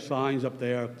we have signs up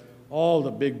there. All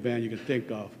the big band you can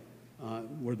think of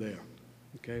were there.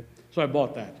 Okay? So I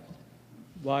bought that.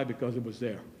 Why? Because it was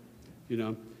there. You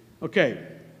know? Okay.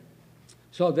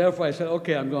 So therefore I said,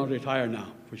 okay, I'm going to retire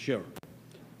now, for sure.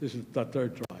 This is the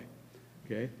third try.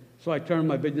 Okay? So I turned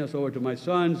my business over to my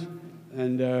sons,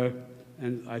 and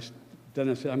then I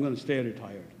said, I'm going to stay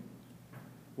retired.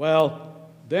 Well,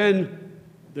 then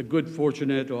the good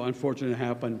fortunate or unfortunate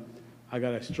happened. I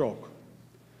got a stroke.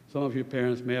 Some of your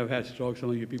parents may have had strokes.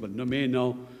 Some of you people may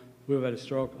know who have had a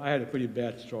stroke. I had a pretty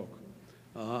bad stroke.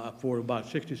 For about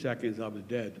 60 seconds, I was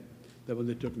dead. That's when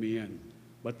they took me in.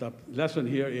 But the lesson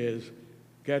here is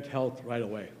get help right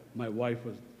away. My wife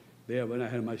was there when I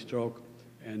had my stroke,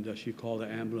 and she called the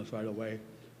ambulance right away,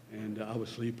 and I was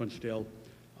sleeping still,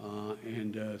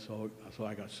 so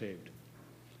I got saved.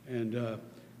 And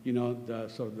you know,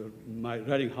 my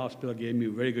Reading Hospital gave me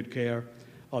very good care.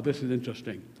 Oh, this is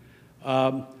interesting.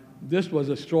 This was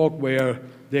a stroke where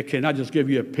they cannot just give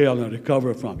you a pill and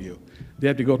recover from you. They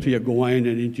have to go to your groin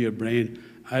and into your brain.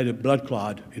 I had a blood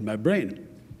clot in my brain,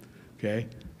 okay?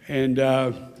 And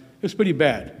it's pretty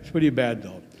bad. It's pretty bad,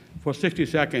 though. For 60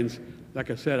 seconds, like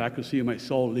I said, I could see my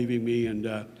soul leaving me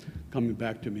and coming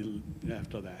back to me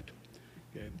after that,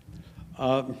 okay?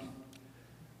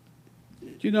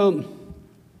 You know,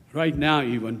 right now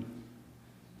even,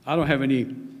 I don't have any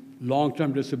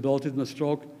long-term disabilities in the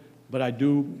stroke, but I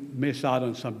do miss out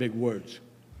on some big words,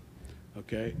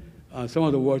 okay? Some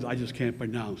of the words I just can't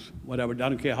pronounce, whatever. I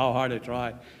don't care how hard I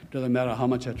try. Doesn't matter how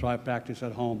much I try practice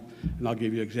at home, and I'll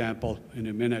give you an example in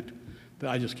a minute, but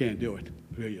I just can't do it,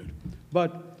 period.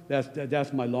 But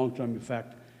that's my long-term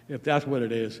effect. If that's what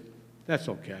it is, that's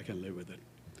okay, I can live with it.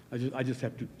 I just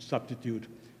have to substitute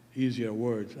easier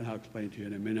words, and I'll explain to you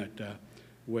in a minute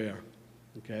where,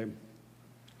 okay?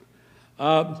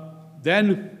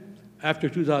 Then, after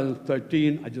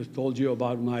 2013, I just told you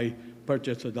about my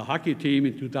purchase of the hockey team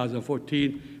in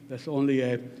 2014. That's only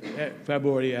a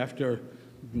February after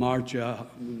March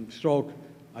stroke.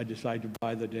 I decided to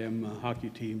buy the damn hockey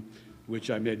team, which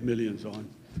I made millions on,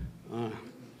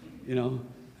 you know,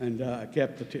 and I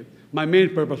kept the team. My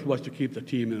main purpose was to keep the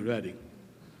team in Reading,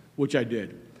 which I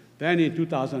did. Then in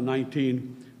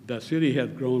 2019, the city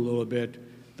had grown a little bit.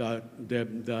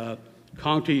 The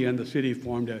county and the city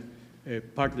formed a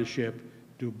partnership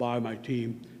to buy my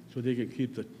team so they can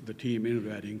keep the team in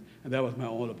Reading, and that was my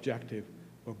own objective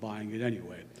for buying it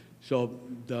anyway. So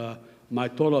my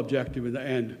total objective in the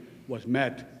end was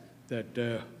met, that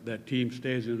that team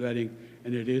stays in Reading,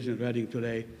 and it is in Reading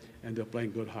today, and they're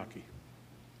playing good hockey.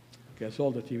 Okay, I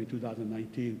sold the team in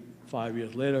 2019, 5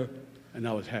 years later, and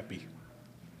I was happy.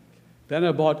 Then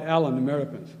I bought Allen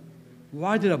Americans.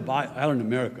 Why did I buy Allen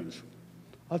Americans?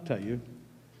 I'll tell you.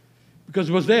 Because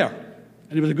it was there,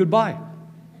 and it was a good buy.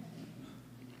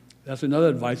 That's another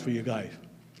advice for you guys.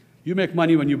 You make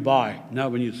money when you buy,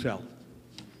 not when you sell.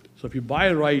 So if you buy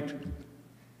it right,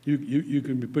 you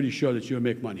can be pretty sure that you'll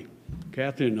make money.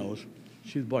 Catherine knows.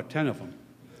 She's bought 10 of them.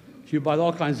 She buys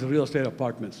all kinds of real estate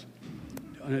apartments.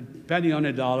 On a penny on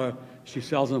a dollar, she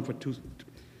sells them for 2%,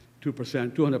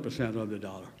 200% of the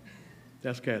dollar.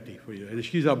 That's Kathy for you. And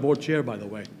she's our board chair, by the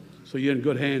way. So you're in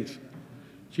good hands.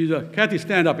 Kathy,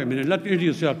 stand up a minute. Let me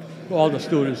introduce yourself to all the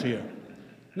students here.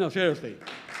 No, seriously.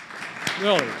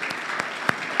 Really.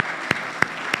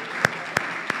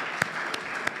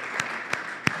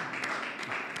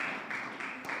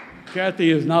 Kathy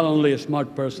is not only a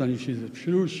smart person, she's a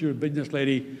shrewd business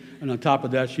lady, and on top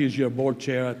of that, she's your board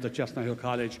chair at the Chestnut Hill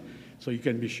College, so you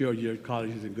can be sure your college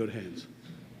is in good hands.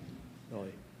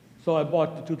 Really. So I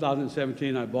bought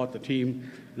 2017, I bought the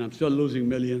team, and I'm still losing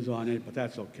millions on it, but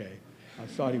that's okay. I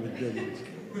started with billions.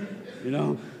 You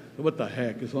know? What the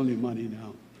heck? It's only money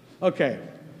now. Okay.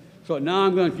 So now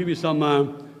I'm going to give you some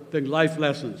life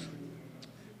lessons.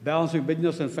 Balancing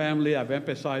business and family, I've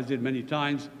emphasized it many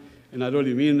times, and I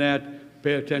really mean that.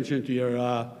 Pay attention to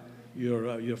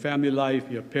your family life,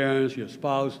 your parents, your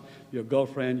spouse, your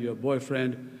girlfriend, your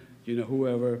boyfriend, you know,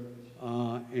 whoever.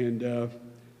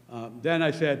 Then I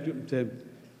said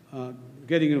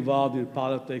getting involved in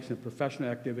politics and professional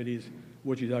activities,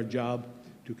 which is our job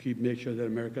to make sure that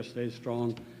America stays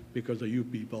strong because of you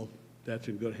people. That's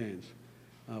in good hands.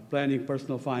 Planning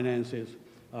personal finances,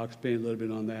 I'll explain a little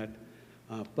bit on that.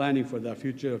 Planning for the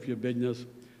future of your business.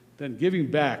 Then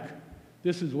giving back.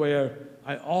 This is where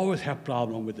I always have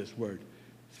problem with this word.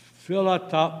 Did I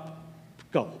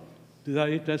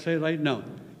say it right? No.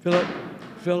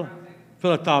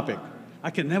 Philanthropic. I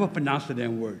can never pronounce the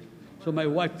damn word. So my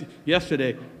wife,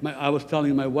 yesterday, I was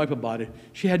telling my wife about it.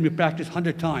 She had me practice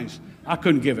 100 times. I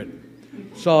couldn't give it.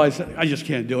 So I said, I just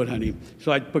can't do it, honey.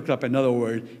 So I picked up another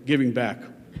word, giving back.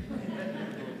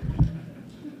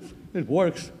 It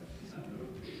works,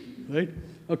 right?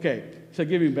 Okay, so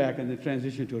giving back and the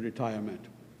transition to retirement.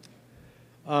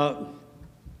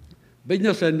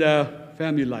 Business and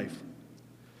family life.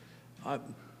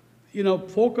 You know,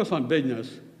 focus on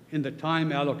business in the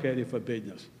time allocated for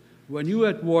business. When you're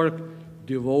at work,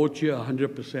 devote you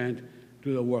 100%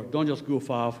 to the work. Don't just goof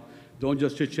off. Don't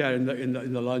just chit-chat in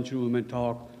the lunchroom and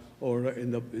talk, or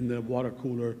in the water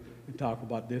cooler and talk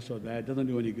about this or that. It doesn't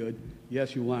do any good.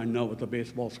 Yes, you want to know what the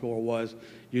baseball score was.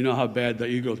 You know how bad the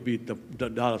Eagles beat the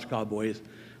Dallas Cowboys.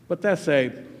 But that's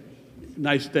a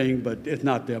nice thing, but it's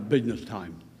not their business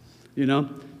time. You know?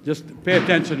 Just pay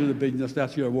attention to the business.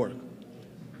 That's your work.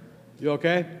 You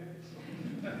okay?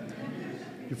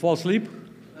 You fall asleep?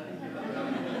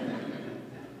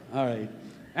 All right.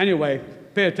 Anyway,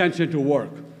 pay attention to work.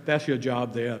 That's your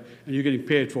job there, and you're getting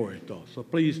paid for it, though. So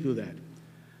please do that.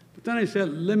 But then I said,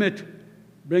 limit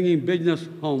bringing business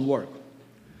home work.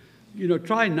 You know,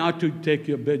 try not to take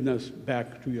your business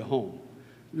back to your home.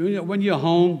 When you're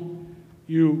home,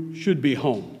 you should be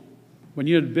home. When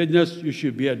you're at business, you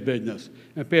should be at business,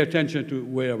 and pay attention to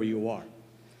wherever you are.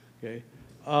 Okay.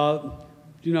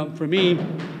 You know, for me,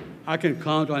 I can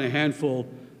count on a handful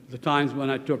the times when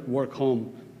I took work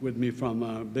home with me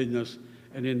from business,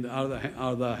 and in out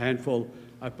of the handful,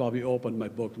 I probably opened my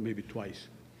book maybe twice.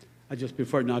 I just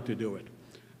prefer not to do it,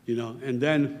 you know. And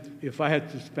then if I had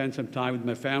to spend some time with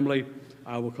my family,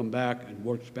 I will come back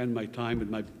and spend my time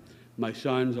with my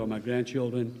sons or my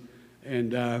grandchildren,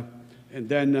 and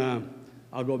then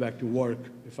I'll go back to work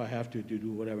if I have to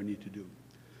do whatever I need to do.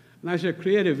 And I said,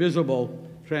 create a visible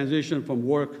transition from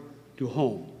work to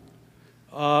home.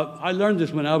 I learned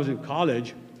this when I was in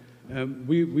college.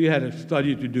 We had a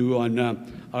study to do on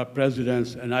our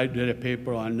presidents, and I did a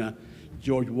paper on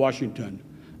George Washington,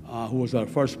 who was our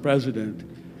first president.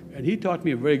 And he taught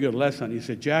me a very good lesson. He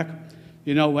said, Jack,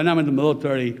 you know, when I'm in the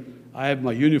military, I have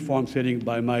my uniform sitting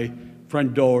by my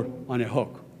front door on a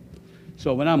hook.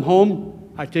 So when I'm home,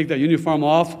 I take the uniform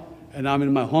off, and I'm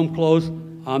in my home clothes.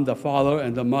 I'm the father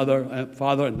and the mother,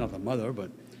 father and not the mother, but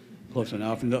close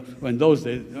enough. In those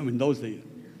days,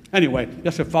 anyway,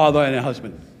 just a father and a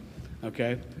husband,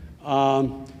 okay?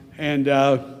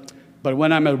 But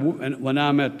when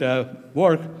I'm at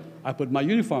work, I put my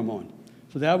uniform on.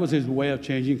 So that was his way of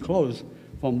changing clothes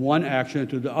from one action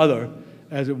to the other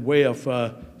as a way of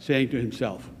saying to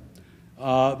himself.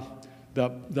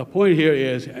 The point here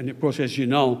is, and of course, as you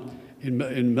know,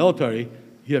 in military,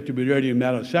 you have to be ready in a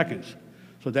matter of seconds.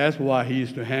 So that's why he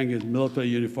used to hang his military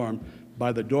uniform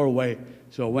by the doorway.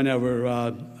 So whenever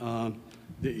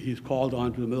he's called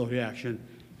on to the military action,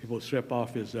 he will strip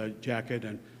off his jacket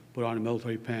and put on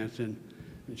military pants and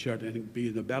shirt and be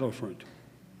in the battlefront.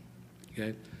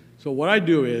 Okay? So what I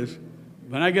do is,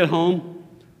 when I get home,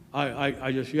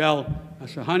 I just yell, I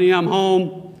say, honey, I'm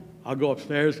home. I'll go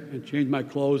upstairs and change my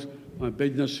clothes, my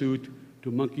business suit to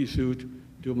monkey suit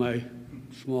to my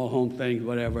small home thing,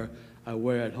 whatever I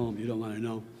wear at home. You don't want to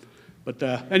know. But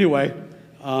anyway,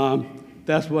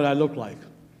 that's what I look like.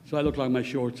 So I look like my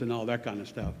shorts and all that kind of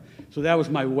stuff. So that was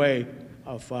my way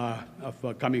of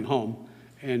coming home.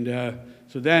 And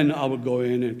so then I would go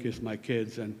in and kiss my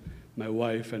kids and my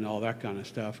wife and all that kind of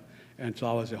stuff. And so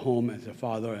I was at home as a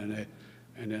father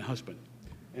and a husband.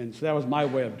 And so that was my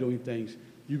way of doing things.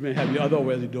 You may have your other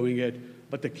ways of doing it,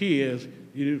 but the key is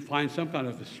you need to find some kind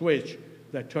of a switch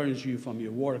that turns you from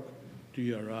your work to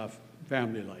your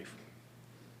family life.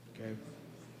 Okay?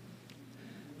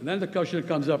 And then the question that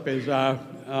comes up is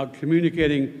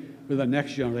communicating with the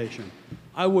next generation.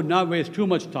 I would not waste too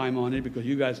much time on it because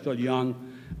you guys are still young,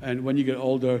 and when you get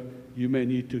older, you may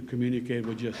need to communicate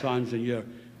with your sons and your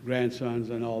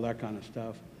grandsons and all that kind of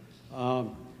stuff.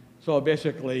 So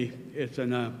basically, it's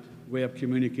a way of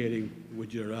communicating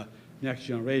with your next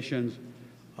generations.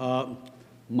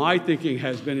 My thinking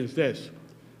has been is this.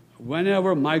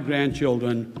 Whenever my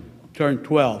grandchildren turn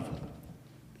 12,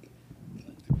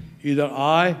 either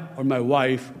I or my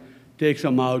wife takes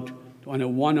them out on a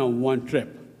one-on-one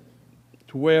trip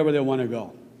to wherever they want to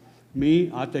go.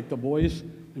 Me, I take the boys,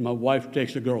 and my wife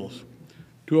takes the girls.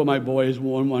 Two of my boys,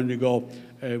 one wanted to go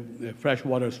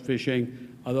freshwater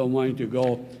fishing, other wanted to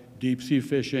go deep sea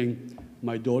fishing.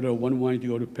 My daughter, one wanted to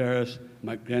go to Paris,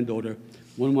 my granddaughter,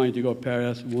 one wanted to go to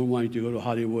Paris, one wanted to go to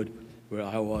Hollywood, where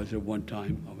I was at one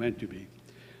time, I went to be.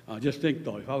 Just think,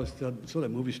 though, if I was still a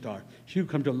movie star, she would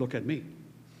come to look at me.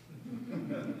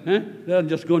 They're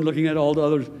just going looking at all the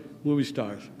other movie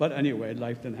stars. But anyway,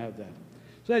 life didn't have that.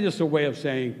 So that's just a way of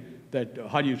saying that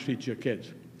how do you treat your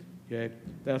kids? Okay,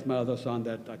 that's my other son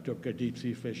that I took deep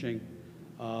sea fishing.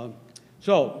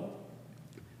 So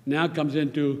now comes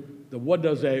into what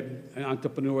does an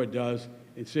entrepreneur does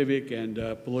in civic and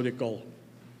political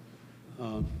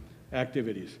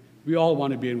activities. We all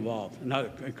want to be involved, and I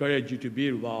encourage you to be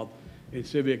involved in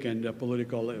civic and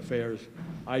political affairs.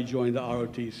 I joined the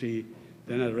ROTC,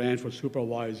 then I ran for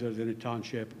supervisors in a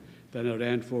township, then I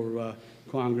ran for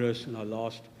Congress, and I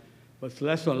lost. But the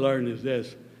lesson learned is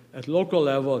this. At local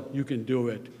level, you can do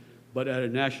it, but at a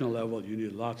national level, you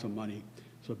need lots of money.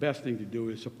 So the best thing to do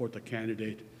is support the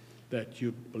candidate that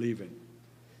you believe in.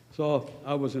 So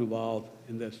I was involved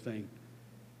in this thing.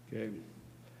 Okay.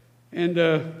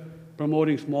 And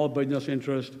promoting small business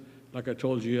interest, like I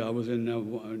told you, I was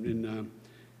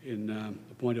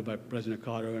appointed by President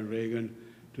Carter and Reagan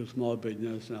to small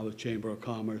business, and I was Chamber of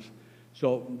Commerce.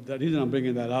 So the reason I'm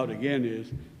bringing that out again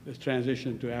is this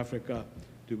transition to Africa,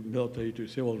 to military, to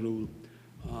civil rule.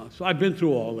 So I've been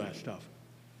through all that stuff,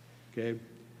 okay,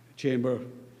 Chamber.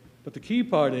 But the key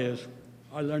part is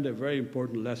I learned a very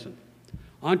important lesson.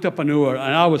 Entrepreneur,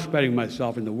 and I was spreading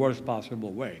myself in the worst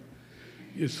possible way.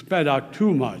 You spread out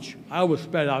too much. I was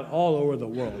spread out all over the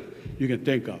world you can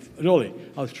think of. Really,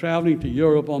 I was traveling to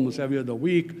Europe almost every other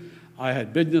week. I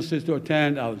had businesses to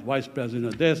attend. I was vice president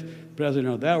of this,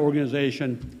 president of that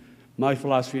organization. My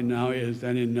philosophy now is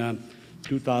that in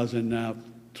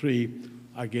 2003,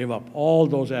 I gave up all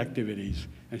those activities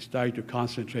and started to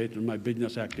concentrate on my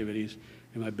business activities,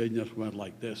 and my business went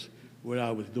like this, where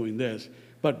I was doing this.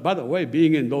 But by the way,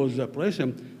 being in those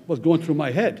places was going through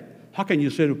my head. How can you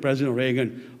say to President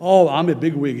Reagan, oh, I'm a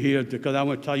bigwig here because I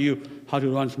want to tell you how to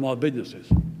run small businesses?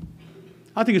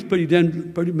 I think it's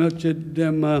pretty much a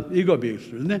damn ego abuse,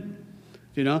 isn't it?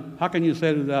 You know, how can you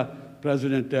say to the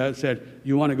president said,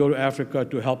 you want to go to Africa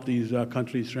to help these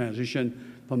countries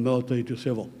transition from military to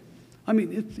civil? I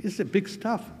mean, it's a big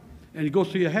stuff, and it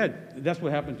goes through your head. That's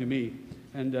what happened to me,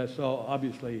 and so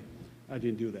obviously I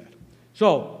didn't do that.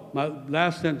 So my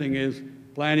last thing is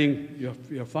planning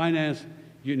your finance.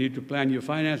 You need to plan your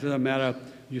finances. It doesn't matter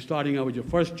you're starting out with your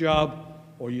first job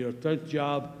or your third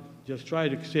job. Just try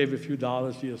to save a few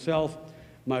dollars to yourself.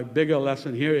 My bigger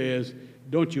lesson here is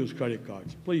don't use credit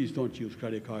cards. Please don't use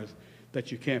credit cards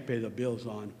that you can't pay the bills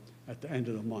on at the end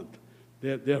of the month.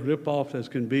 They're rip-offs as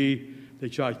can be. They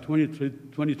charge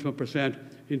 22%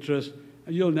 interest,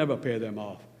 and you'll never pay them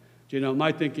off. You know,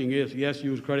 my thinking is, yes,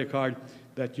 use credit card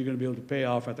that you're going to be able to pay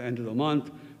off at the end of the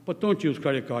month, but don't use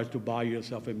credit cards to buy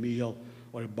yourself a meal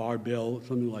or a bar bill,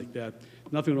 something like that.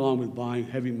 Nothing wrong with buying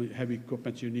heavy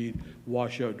equipment you need,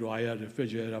 washer, dryer,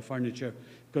 refrigerator, furniture,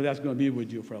 because that's going to be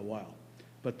with you for a while.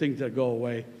 But things that go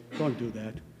away, don't do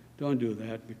that. Don't do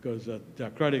that, because the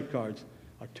credit cards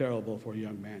are terrible for a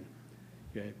young man.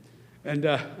 Okay? And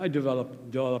I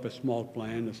develop a small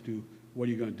plan as to what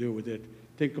you're going to do with it.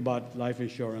 Think about life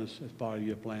insurance as part of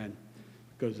your plan,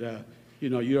 because you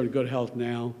know, you're in good health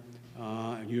now,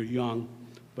 and you're young,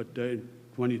 but in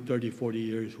 20, 30, 40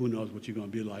 years, who knows what you're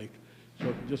going to be like.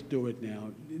 So just do it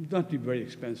now. It's not very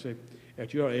expensive.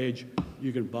 At your age,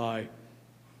 you can buy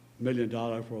 $1 million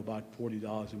for about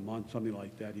 $40 a month, something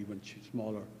like that, even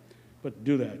smaller. But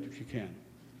do that if you can.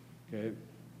 Okay.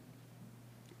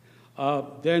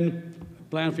 Then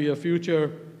plan for your future.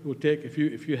 It will take, if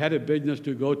you had a business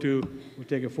to go to, it will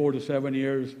take 4 to 7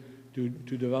 years to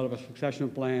develop a succession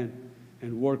plan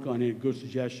and work on it, good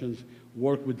suggestions,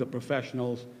 work with the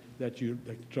professionals that you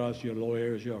trust, your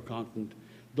lawyers, your accountant.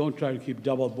 Don't try to keep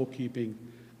double bookkeeping.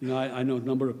 You know, I know a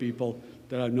number of people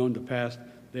that I've known in the past,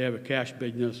 they have a cash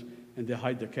business and they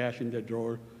hide the cash in their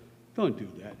drawer. Don't do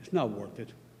that. It's not worth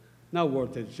it. Not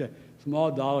worth it. It's small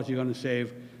dollars you're going to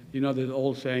save. You know, there's an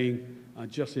old saying,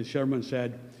 Justice Sherman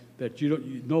said, that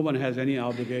no one has any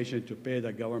obligation to pay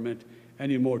the government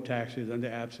any more taxes than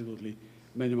the absolutely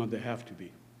minimum they have to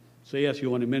be. So yes, you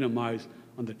want to minimize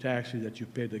on the taxes that you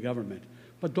pay the government,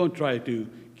 but don't try to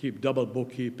keep double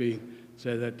bookkeeping,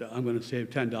 say that I'm going to save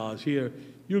 $10 here.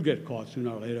 You'll get caught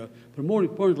sooner or later. But more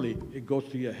importantly, it goes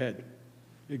to your head.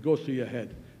 It goes to your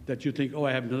head that you think, oh,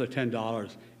 I have another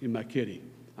 $10 in my kitty.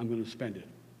 I'm going to spend it.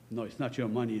 No, it's not your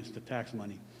money. It's the tax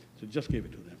money. So just give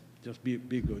it to them. Just be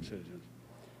good citizens.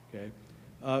 Okay?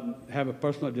 Have a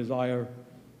personal desire.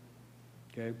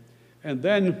 Okay? And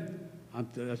then, I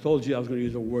told you I was going to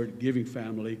use the word giving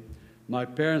family. My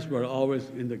parents were always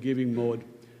in the giving mode.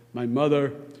 My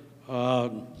mother,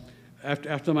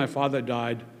 after my father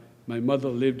died, my mother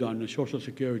lived on Social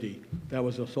Security. That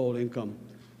was her sole income.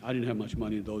 I didn't have much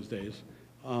money in those days.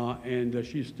 And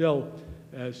she still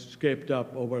scraped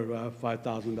up over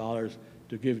 $5,000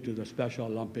 to give to the Special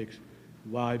Olympics.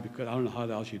 Why? Because I don't know how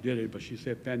the hell she did it, but she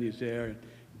saved pennies there,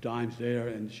 dimes there,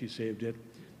 and she saved it.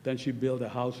 Then she built a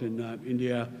house in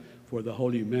India for the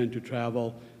holy men to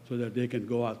travel so that they can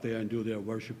go out there and do their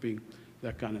worshiping,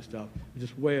 that kind of stuff. It's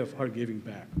just a way of her giving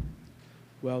back.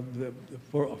 Well,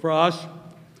 for us,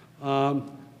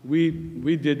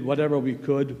 we did whatever we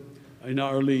could in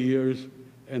our early years,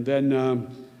 and then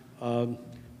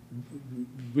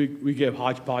we gave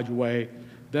hodgepodge away.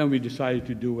 Then we decided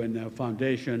to do a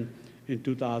foundation in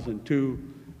 2002,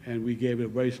 and we gave it a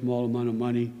very small amount of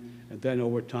money. And then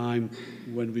over time,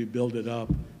 when we built it up,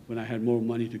 when I had more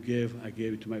money to give, I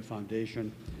gave it to my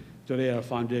foundation. Today, our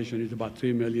foundation is about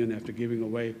 $3 million after giving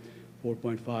away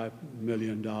 $4.5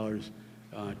 million to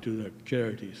the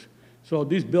charities. So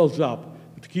this builds up.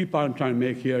 But the key part I'm trying to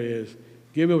make here is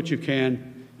give it what you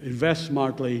can, invest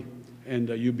smartly, and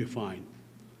you'll be fine.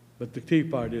 But the key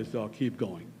part is keep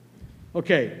going.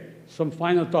 Okay, some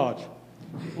final thoughts.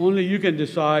 Only you can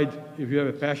decide if you have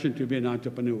a passion to be an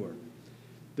entrepreneur.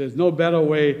 There's no better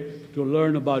way to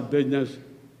learn about business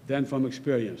than from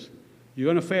experience. You're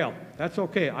going to fail. That's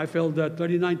okay. I failed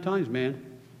 39 times, man.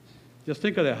 Just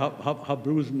think of that, how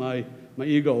bruised my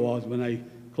ego was when I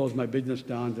closed my business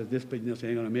down, that this business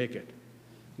ain't going to make it.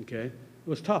 Okay? It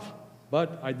was tough,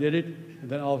 but I did it, and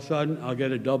then all of a sudden, I'll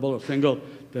get a double or single,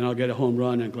 then I'll get a home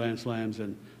run and grand slams,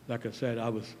 and like I said,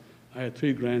 I had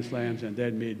 3 grand slams, and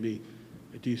that made me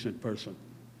a decent person.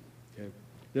 Okay?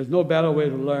 There's no better way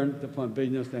to learn from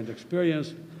business than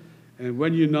experience, and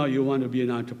when you know you want to be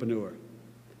an entrepreneur.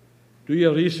 Do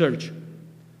your research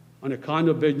on the kind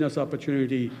of business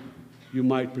opportunity you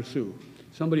might pursue.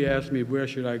 Somebody asked me, where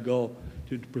should I go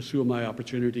to pursue my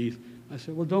opportunities? I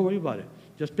said, well, don't worry about it.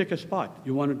 Just pick a spot.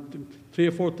 You want 3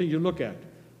 or 4 things you look at.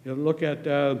 You look at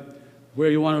where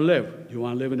you want to live. You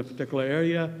want to live in a particular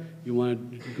area. You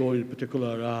want to go in a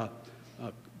particular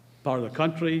part of the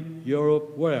country,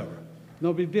 Europe, wherever.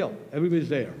 No big deal. Everybody's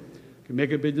there. You can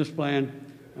make a business plan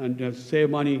and save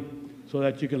money so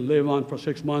that you can live on for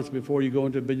 6 months before you go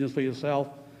into business for yourself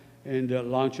and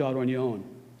launch out on your own.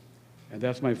 And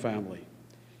that's my family.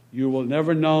 You will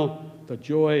never know the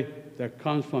joy that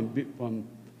comes from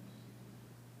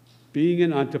being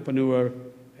an entrepreneur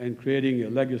and creating a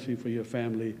legacy for your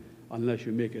family unless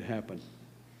you make it happen.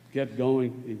 Get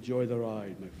going, enjoy the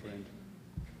ride, my friend.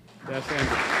 That's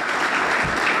Andrew.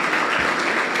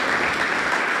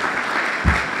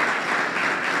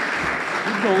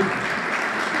 Keep going.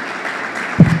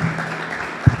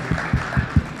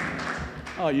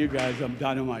 Oh, you guys are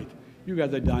dynamite. You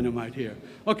guys are dynamite here.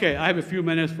 Okay, I have a few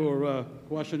minutes for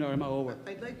question, or am I over?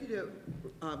 I'd like you to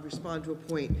respond to a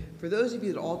point. For those of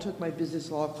you that all took my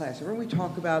business law class, remember we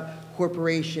talk about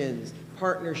corporations,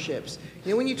 partnerships.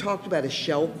 You know, when you talked about a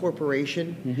shell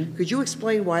corporation, could you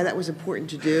explain why that was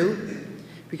important to do?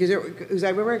 Because I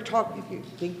remember I talked, if you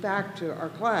think back to our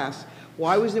class,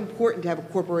 why was it important to have a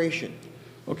corporation?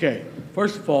 Okay,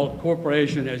 first of all,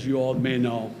 corporation, as you all may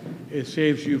know, it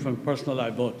saves you from personal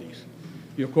liabilities.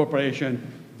 Your corporation,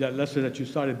 let's say that you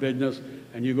start a business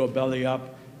and you go belly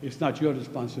up, it's not your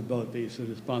responsibility, it's the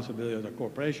responsibility of the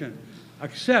corporation.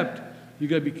 Except, you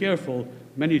gotta be careful,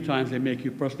 many times they make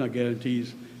you personal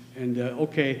guarantees, and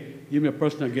okay, give me a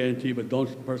personal guarantee, but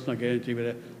don't personal guarantee with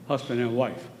a husband and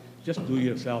wife. Just do it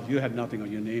yourself, you have nothing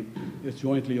on your name, it's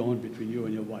jointly owned between you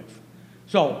and your wife.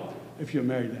 So, if you're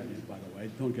married, that is, by the way,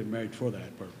 don't get married for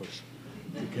that purpose,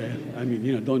 okay? I mean,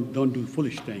 you know, don't do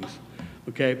foolish things,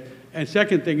 okay? And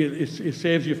second thing is it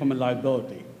saves you from a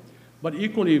liability. But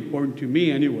equally important to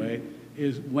me anyway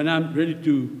is when I'm ready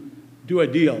to do a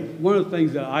deal, one of the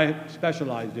things that I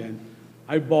specialize in,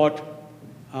 I bought,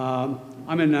 I'm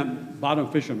a bottom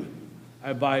fisherman.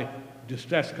 I buy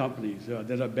distressed companies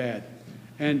that are bad.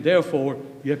 And therefore,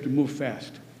 you have to move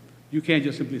fast. You can't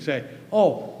just simply say,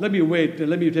 oh, let me wait,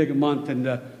 let me take a month and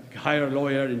hire a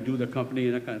lawyer and do the company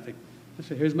and that kind of thing. I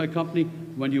say, here's my company,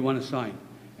 when do you want to sign?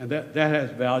 And that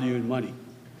has value in money.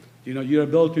 You know, your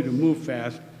ability to move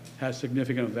fast has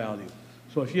significant value.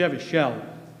 So if you have a shell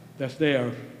that's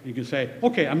there, you can say,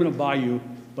 okay, I'm going to buy you,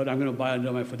 but I'm going to buy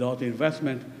under my Fidelity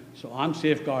investment, so I'm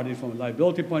safeguarded from a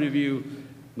liability point of view,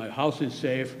 my house is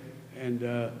safe, and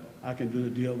I can do the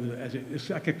deal with it.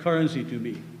 It's like a currency to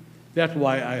me. That's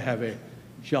why I have a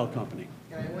shell company.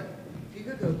 If you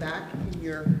could go back in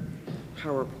your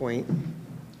PowerPoint.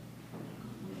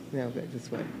 No,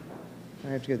 this way. I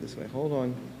have to go this way. Hold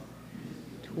on.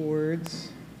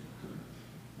 Towards.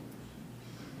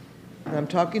 And I'm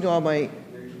talking to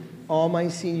all my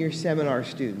senior seminar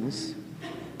students.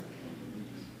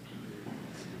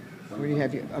 Where do you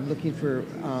have your? I'm looking for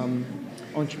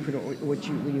entrepreneur.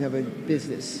 When you have a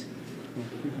business.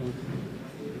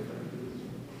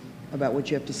 About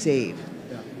what you have to save.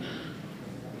 Yeah.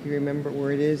 You remember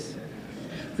where it is?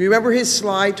 You remember his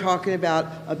slide talking about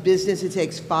a business that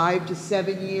takes 5 to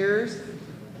 7 years?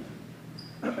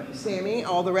 Sammy,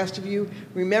 all the rest of you,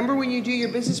 remember when you do your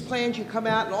business plans, you come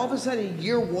out and all of a sudden in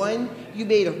year 1, you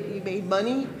made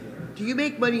money? Do you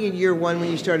make money in year 1 when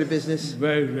you start a business?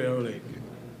 Very rarely.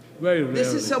 Very rarely.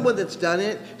 This is someone that's done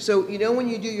it. So, you know when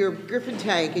you do your Griffin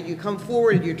tank and you come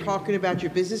forward and you're talking about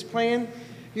your business plan,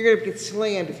 you're going to get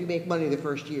slammed if you make money the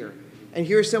first year. And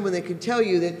here's someone that can tell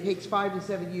you that it takes 5 to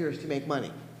 7 years to make money.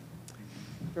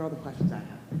 They're all the questions I have.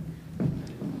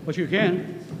 But you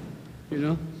can, you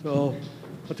know, so,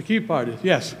 but the key part is,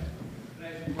 yes. Can I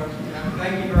ask you a question?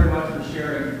 Thank you very much for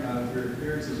sharing your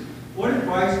experiences. What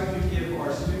advice would you give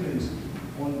our students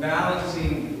on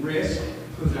balancing risk,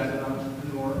 because as an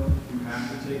entrepreneur, you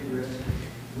have to take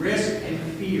risk and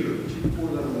fear, 2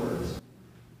 4-letter words?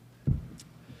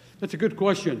 That's a good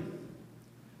question,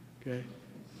 okay?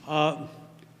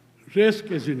 Risk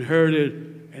is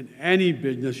inherited in any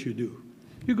business you do.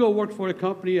 You go work for a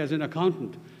company as an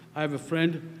accountant. I have a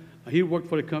friend, he worked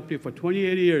for a company for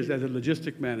 28 years as a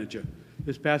logistic manager.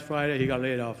 This past Friday, he got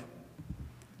laid off.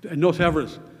 And no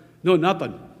severance, no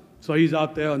nothing. So he's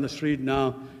out there on the street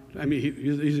now. I mean,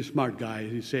 he's a smart guy.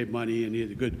 He saved money and he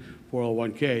has a good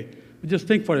 401k. But just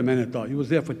think for a minute, though. He was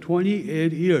there for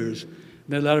 28 years.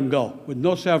 They let him go with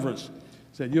no severance.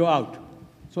 Said, you're out.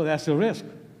 So that's the risk.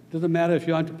 Doesn't matter if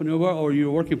you're an entrepreneur or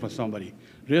you're working for somebody.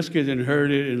 Risk is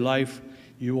inherited in life.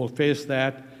 You will face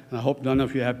that, and I hope none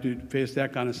of you have to face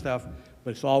that kind of stuff,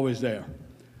 but it's always there.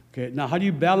 Okay, now how do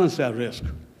you balance that risk?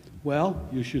 Well,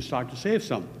 you should start to save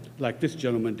some, like this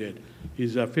gentleman did.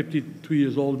 He's 52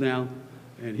 years old now,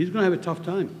 and he's going to have a tough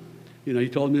time. You know, he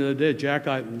told me the other day, Jack,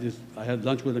 I had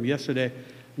lunch with him yesterday,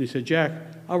 and he said, Jack,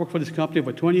 I worked for this company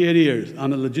for 28 years.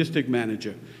 I'm a logistic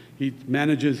manager. He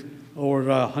manages over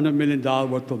 $100 million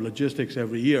worth of logistics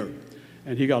every year.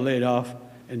 And he got laid off,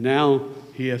 and now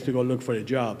he has to go look for a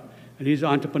job. And he's an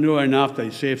entrepreneur enough that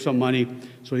he saved some money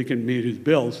so he can meet his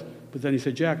bills. But then he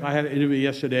said, Jack, I had an interview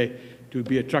yesterday to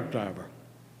be a truck driver.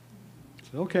 I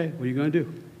said, okay, what are you going to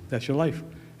do? That's your life.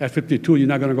 At 52, you're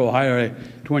not going to go hire a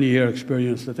 20-year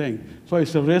experienced thing. So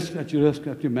it's a risk that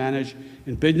you manage.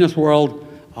 In business world,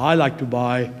 I like to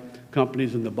buy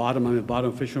companies in the bottom. I'm a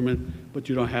bottom fisherman, but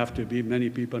you don't have to be. Many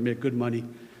people make good money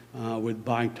with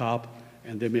buying top,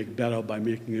 and they make better by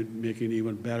making it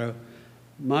even better.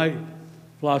 My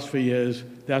philosophy is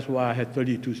that's why I had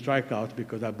 32 strikeouts,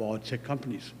 because I bought 6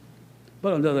 companies.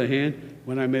 But on the other hand,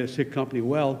 when I made a 6 company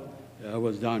well, I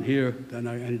was down here, then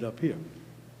I ended up here.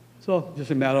 So just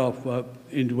a matter of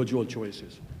individual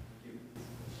choices.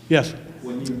 Yes?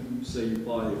 When you say you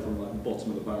buy from like the bottom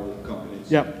of the barrel of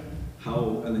companies, Yep.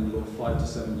 how, and then you look 5 to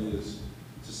 7 years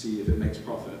to see if it makes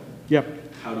profit.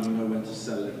 Yep. How do you know when to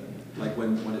sell it? Like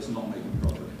when it's not making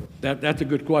profit? That's a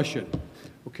good question.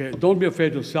 Okay, don't be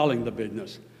afraid of selling the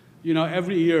business. You know,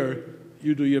 every year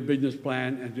you do your business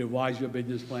plan and revise your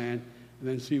business plan and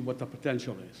then see what the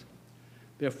potential is.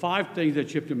 There are 5 things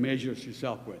that you have to measure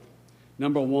yourself with.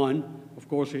 Number 1, of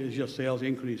course, is your sales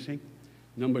increasing.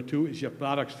 Number 2, is your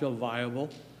product still viable?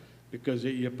 Because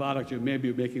your product, you may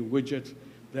be making widgets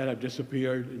that have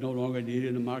disappeared, no longer needed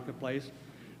in the marketplace.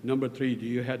 Number 3, do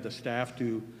you have the staff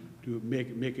to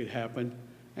make it happen?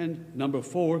 And number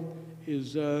 4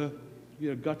 is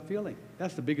your gut feeling.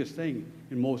 That's the biggest thing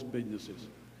in most businesses.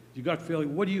 Your gut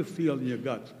feeling, what do you feel in your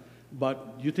gut?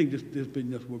 But you think this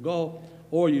business will go,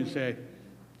 or you say,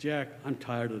 Jack, I'm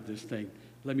tired of this thing.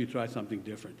 Let me try something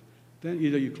different. Then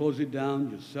either you close it down,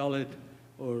 you sell it,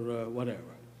 or whatever.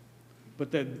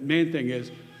 But the main thing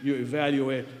is you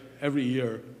evaluate every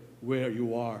year where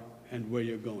you are and where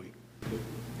you're going.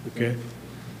 Okay?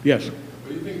 Yes? What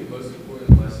do you think the most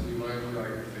important lesson you learned about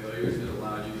your failures that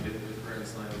allowed you to hit the grand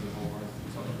slams and home runs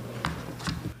you talked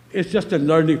about? It's just a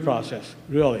learning process,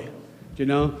 really. You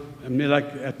know, I mean, like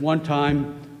at one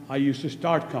time, I used to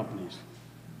start companies.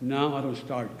 Now I don't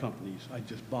start companies. I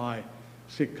just buy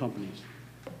 6 companies.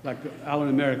 Like Allen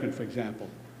American, for example.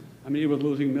 I mean, it was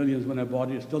losing millions when I bought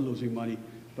it. It's still losing money,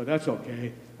 but that's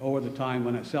okay. Over the time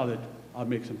when I sell it, I'll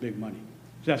make some big money.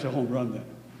 So that's a home run then.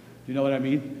 You know what I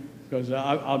mean? Because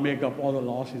I'll make up all the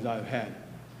losses I've had.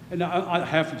 And I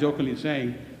have jokingly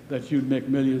saying that you'd make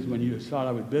millions when you start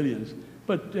out with billions,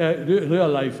 but real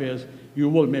life is you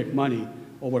will make money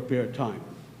over a period of time.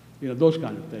 You know, those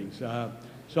kind of things.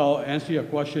 So answer your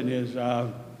question is,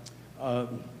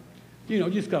 you know, you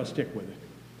just got to stick with it.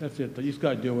 That's it. You just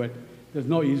got to do it. There's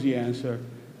no easy answer.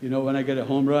 You know, when I get a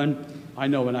home run, I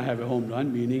know when I have a home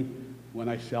run, meaning when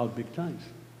I sell big times.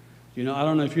 You know, I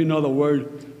don't know if you know the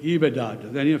word EBITDA.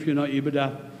 Does any of you know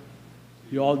EBITDA?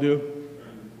 You all do?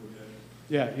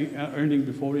 Yeah, earning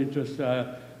before interest,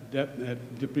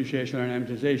 depreciation, and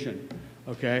amortization.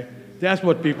 Okay? That's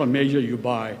what people measure you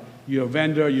by. Your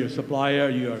vendor, your supplier,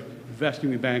 your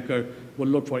investing banker will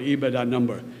look for EBITDA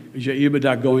number. Is your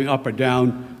EBITDA going up or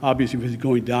down? Obviously, if it's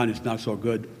going down, it's not so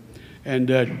good. And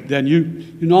then you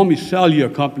normally sell your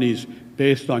companies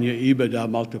based on your EBITDA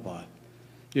multiplier.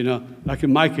 You know, like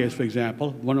in my case, for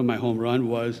example, one of my home runs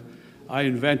was I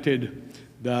invented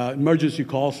the emergency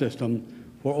call system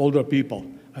for older people.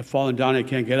 I've fallen down, I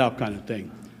can't get up kind of thing.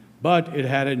 But it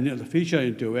had a feature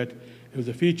into it.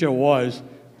 The feature was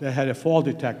that had a fall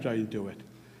detector into it.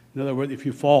 In other words, if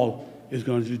you fall, it's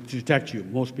going to detect you.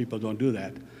 Most people don't do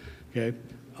that. Okay.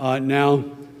 Now,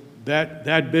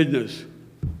 that business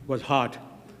was hot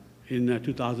in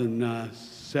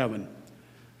 2007,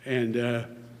 and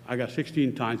I got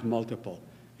 16 times multiple.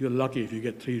 You're lucky if you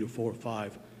get 3 to 4 or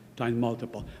 5 times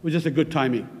multiple. It was just a good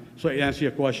timing. So to answer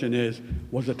your question is,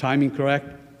 was the timing correct?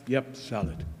 Yep, sell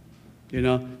it. You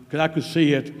know, because I could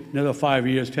see it another 5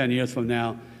 years, 10 years from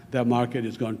now, that market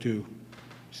is going to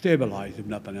stabilize, if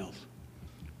nothing else.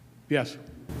 Yes?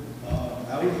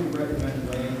 How would you recommend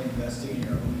weighing investing in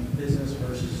your own business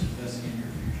versus investing in your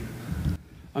future?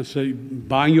 I'm sorry,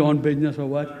 buying your own business or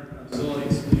what? So like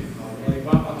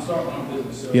I'm starting my own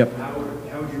business, so Yep. how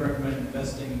would you recommend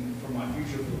investing for my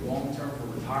future for the long term for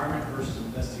retirement versus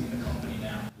investing in the company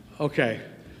now? Okay.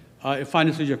 If I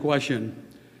understand your question,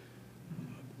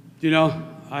 You know,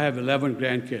 I have 11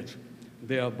 grandkids.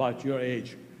 They are about your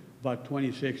age, about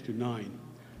 26 to 9,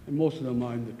 and most of them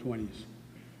are in the 20s.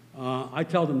 I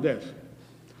tell them this.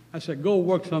 I said, go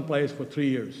work someplace for 3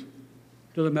 years.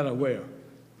 Doesn't matter where,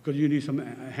 because you need some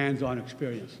hands-on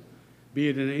experience, be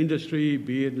it in the industry,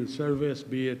 be it in service,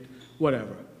 be it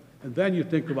whatever. And then you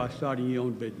think about starting your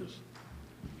own business,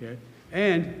 okay?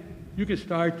 And you can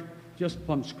start just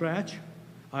from scratch.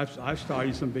 I've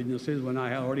started some businesses when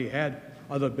I already had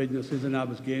other businesses and I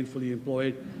was gainfully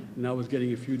employed and I was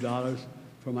getting a few dollars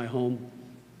for my home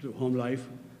life.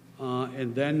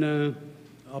 And then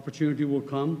opportunity will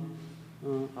come,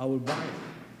 I will buy it.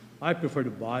 I prefer to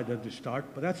buy than to start,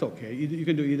 but that's okay. You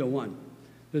can do either one.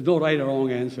 There's no right or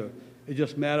wrong answer. It's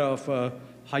just a matter of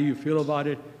how you feel about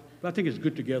it. But I think it's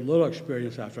good to get a little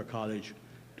experience after college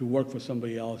to work for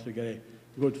somebody else, to get a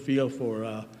good feel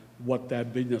for what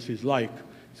that business is like.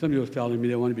 Somebody was telling me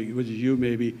they want to be, which is you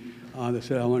maybe, they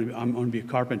said, I'm going to be a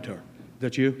carpenter. Is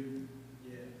that you?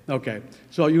 Yeah. Okay.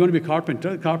 So you want to be a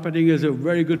carpenter. Carpenting is a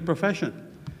very good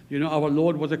profession. You know, our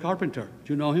Lord was a carpenter.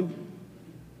 Do you know him?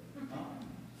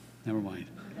 Never mind.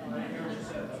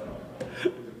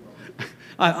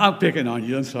 I'm picking on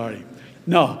you. I'm sorry.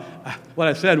 No, what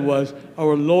I said was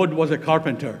our Lord was a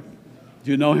carpenter.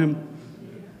 Do you know him?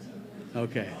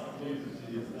 Okay.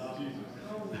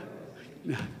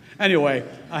 Anyway,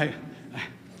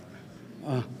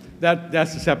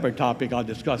 that's a separate topic. I'll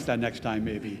discuss that next time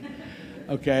maybe.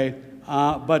 Okay?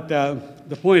 But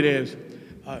the point is,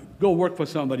 go work for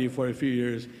somebody for a few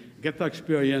years, get the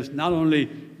experience, not only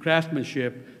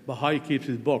craftsmanship, but how he keeps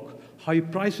his book, how he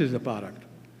prices the product.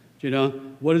 You know,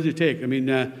 what does it take? I mean,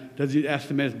 does he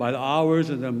estimate by the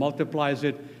hours and then multiplies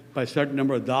it by a certain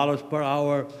number of dollars per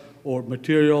hour or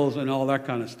materials and all that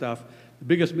kind of stuff? The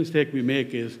biggest mistake we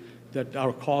make is that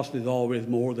our cost is always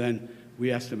more than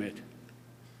we estimate.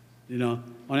 You know,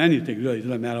 on anything really, it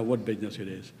doesn't matter what business it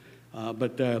is.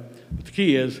 But the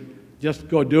key is just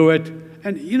go do it.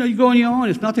 And, you know, you go on your own.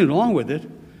 There's nothing wrong with it.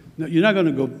 No, you're not going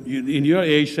to go, in your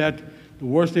age set, the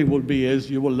worst thing will be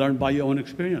is you will learn by your own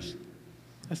experience.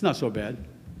 That's not so bad.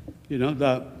 You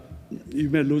know, you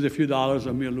may lose a few dollars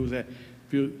or may lose a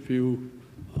few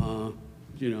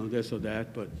you know, this or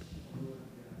that, but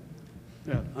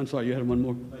yeah, I'm sorry, you had one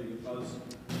more?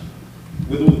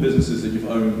 With all the businesses that you've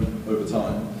owned over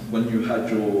time, when you had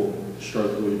your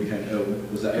stroke or you became ill,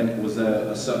 was there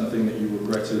a certain thing that you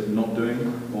regretted not doing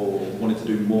or wanted to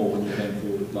do more when you came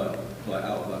forward, like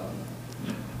out of that?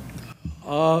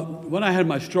 When I had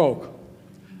my stroke,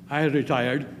 I had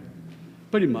retired,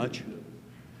 pretty much.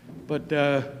 But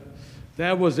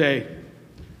that was a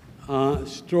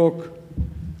stroke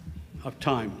of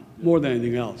time, more than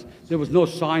anything else. There was no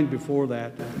sign before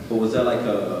that. But was there like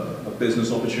a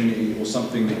business opportunity or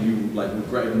something that you like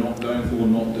regretted not going for,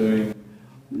 not doing?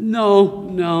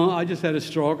 No, I just had a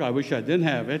stroke. I wish I didn't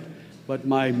have it, but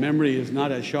my memory is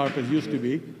not as sharp as it used to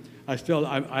be.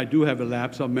 I do have a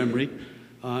lapse of memory.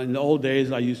 In the old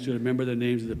days, I used to remember the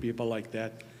names of the people like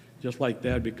that, just like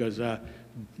that, because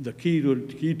the key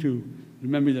to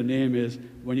remembering the name is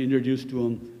when you introduce to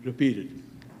them, repeat it.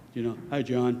 You know, hi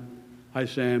John, hi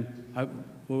Sam,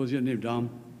 what was your name, Dom?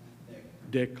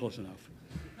 Dick, close enough.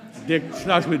 Dick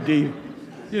starts with D.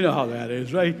 You know how that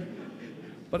is, right?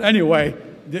 But anyway,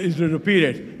 is to repeat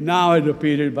it. Now I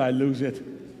repeat it, but I lose it.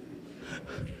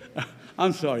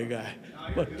 I'm sorry, guy.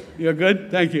 But you're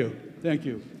good? Thank you. Thank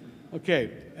you.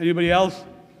 Okay, anybody else?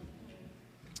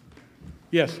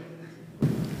 Yes?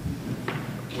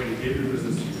 When you gave your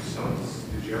business to your sons,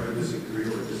 did you ever disagree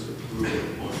or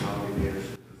disapprove on how they managed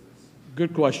the business?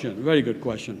 Good question, very good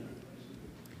question.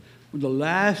 The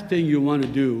last thing you want to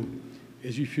do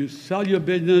is if you sell your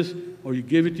business or you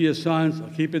give it to your sons or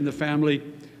keep it in the family,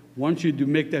 once you do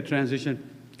make that transition,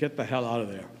 get the hell out of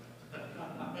there.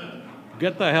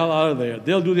 Get the hell out of there.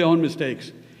 They'll do their own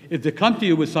mistakes. If they come to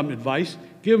you with some advice,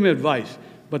 give them advice,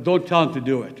 but don't tell them to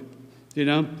do it. You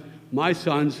know, my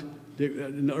sons,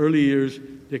 in the early years,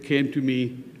 they came to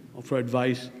me for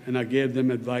advice, and I gave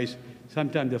them advice.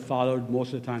 Sometimes they followed,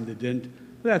 most of the time they didn't.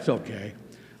 That's okay.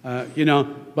 You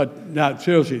know, but now,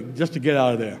 seriously, just to get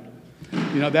out of there.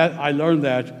 You know, that I learned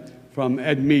that from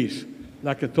Ed Meese.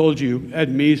 Like I told you, Ed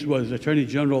Meese was Attorney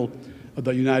General of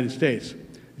the United States.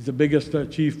 He's the biggest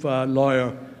chief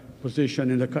lawyer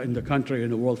position in the country, in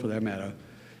the world for that matter.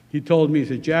 He told me, he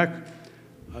said, Jack,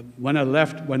 when I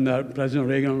left, when President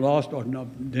Reagan lost or no,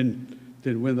 didn't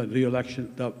win the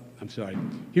re-election,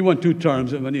 he won 2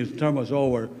 terms, and when his term was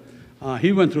over,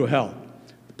 he went through hell.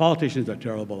 The politicians are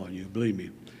terrible on you, believe me.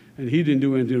 And he didn't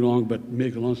do anything wrong, but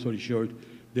make a long story short,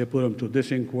 they put him to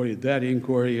this inquiry, that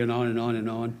inquiry, and on and on and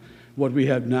on. What we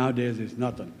have nowadays is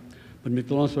nothing. But make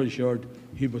the long story short,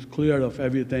 he was clear of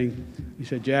everything. He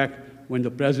said, Jack, when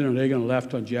the President Reagan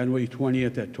left on January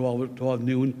 20th at 12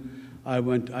 noon, I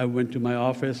went to my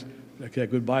office,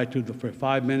 said goodbye to for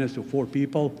 5 minutes to 4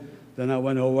 people. Then I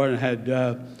went over and had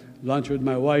lunch with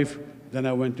my wife. Then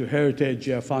I went to Heritage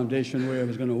Foundation where I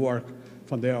was going to work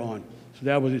from there on. So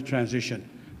that was the transition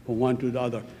from one to the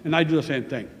other. And I do the same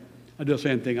thing.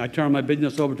 I turn my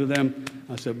business over to them.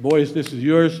 I said, boys, this is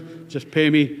yours. Just pay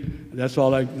me. That's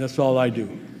all I do.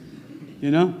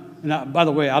 You know? And by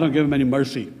the way, I don't give them any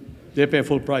mercy. They pay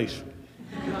full price.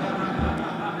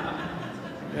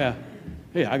 Yeah.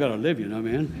 Hey, I got to live, you know,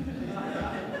 man.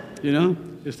 You know?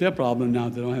 It's their problem now.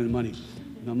 They don't have any money.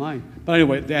 Not mine. But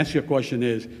anyway, the answer to your question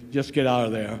is just get out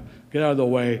of there. Get out of the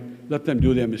way. Let them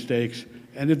do their mistakes.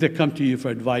 And if they come to you for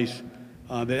advice,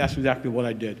 that's exactly what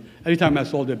I did. Every time I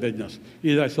sold a business,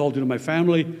 either I sold it to my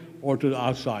family or to the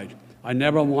outside. I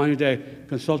never wanted a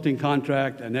consulting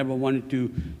contract. I never wanted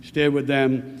to stay with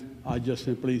them. I just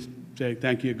simply say,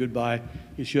 thank you, goodbye.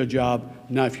 It's your job.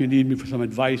 Now, if you need me for some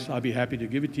advice, I'll be happy to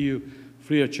give it to you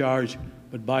free of charge,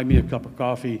 but buy me a cup of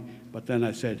coffee. But then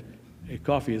I said, hey,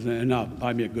 coffee isn't enough.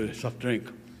 Buy me a good soft drink.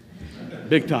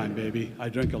 Big time, baby. I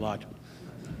drink a lot.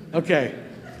 Okay.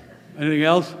 Anything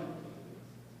else?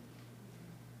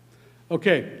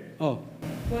 Okay. Oh.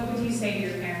 What would you say to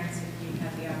your parents if you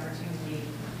had the opportunity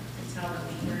to tell them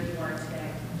where you are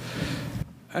today?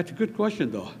 That's a good question,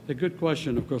 though. It's a good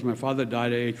question. Of course, my father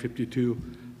died at age 52.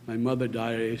 My mother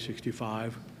died at age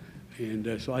 65.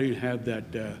 And so I didn't have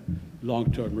that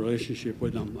long-term relationship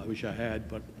with them. I wish I had,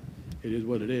 but it is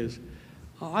what it is.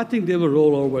 I think they will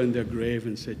roll over in their grave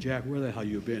and say, Jack, where the hell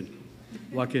you been?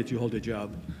 Why can't you hold a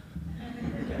job?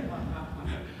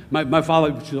 My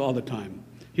father would say all the time.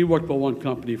 He worked for one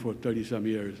company for 30-some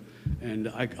years, and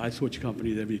I switch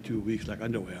companies every 2 weeks like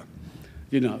underwear.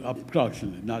 You know,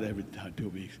 approximately, not every 2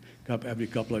 weeks, every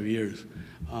couple of years.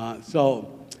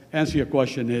 So answer your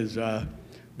question is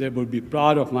they would be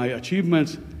proud of my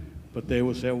achievements, but they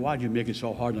would say, why do you make it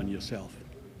so hard on yourself?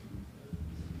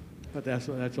 But that's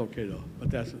okay, though. But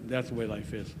that's the way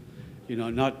life is. You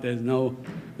know, there's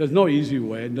no easy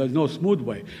way, and there's no smooth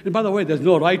way. And by the way, there's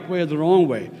no right way or the wrong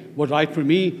way. What's right for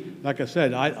me, like I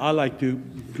said, I like to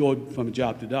go from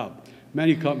job to job.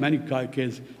 Many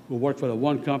kids who work for the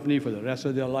one company for the rest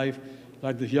of their life,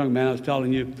 like this young man I was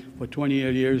telling you, for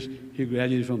 28 years, he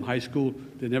graduated from high school,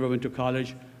 they never went to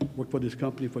college, worked for this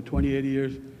company for 28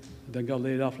 years, and then got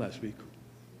laid off last week.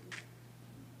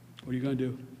 What are you going to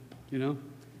do? You know?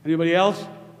 Anybody else?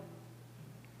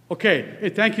 Okay, hey,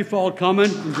 thank you for all coming.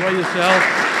 Enjoy yourself.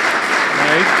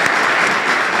 Right.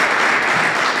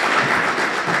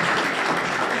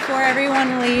 Before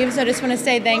everyone leaves, I just want to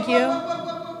say thank you.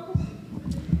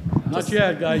 Not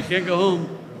yet, guys. You can't go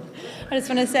home. I just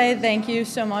want to say thank you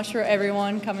so much for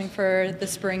everyone coming for the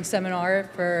spring seminar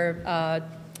for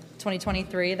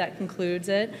 2023. That concludes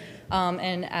it.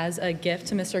 And as a gift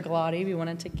to Mr. Gulati, we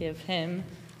wanted to give him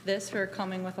this for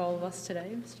coming with all of us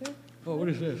today, Mr. Oh, what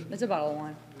is this? It's a bottle of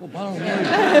wine. Oh, bottle of wine.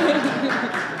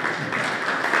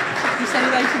 You said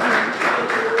you liked to drink.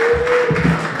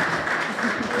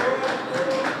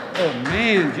 Oh,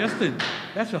 man,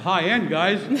 that's a high end,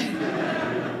 guys.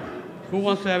 Who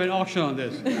wants to have an auction on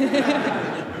this?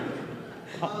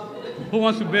 Who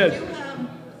wants to bid? We do have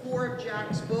 4 of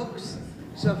Jack's books,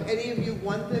 so if any of you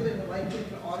want them and would like him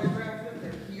to autograph them,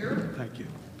 they're here. Thank you.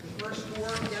 The first 4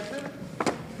 get them.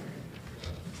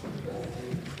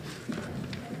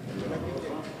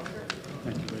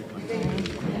 Thank you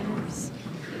very much.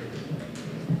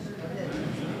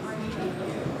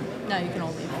 No, you can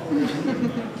all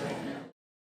leave.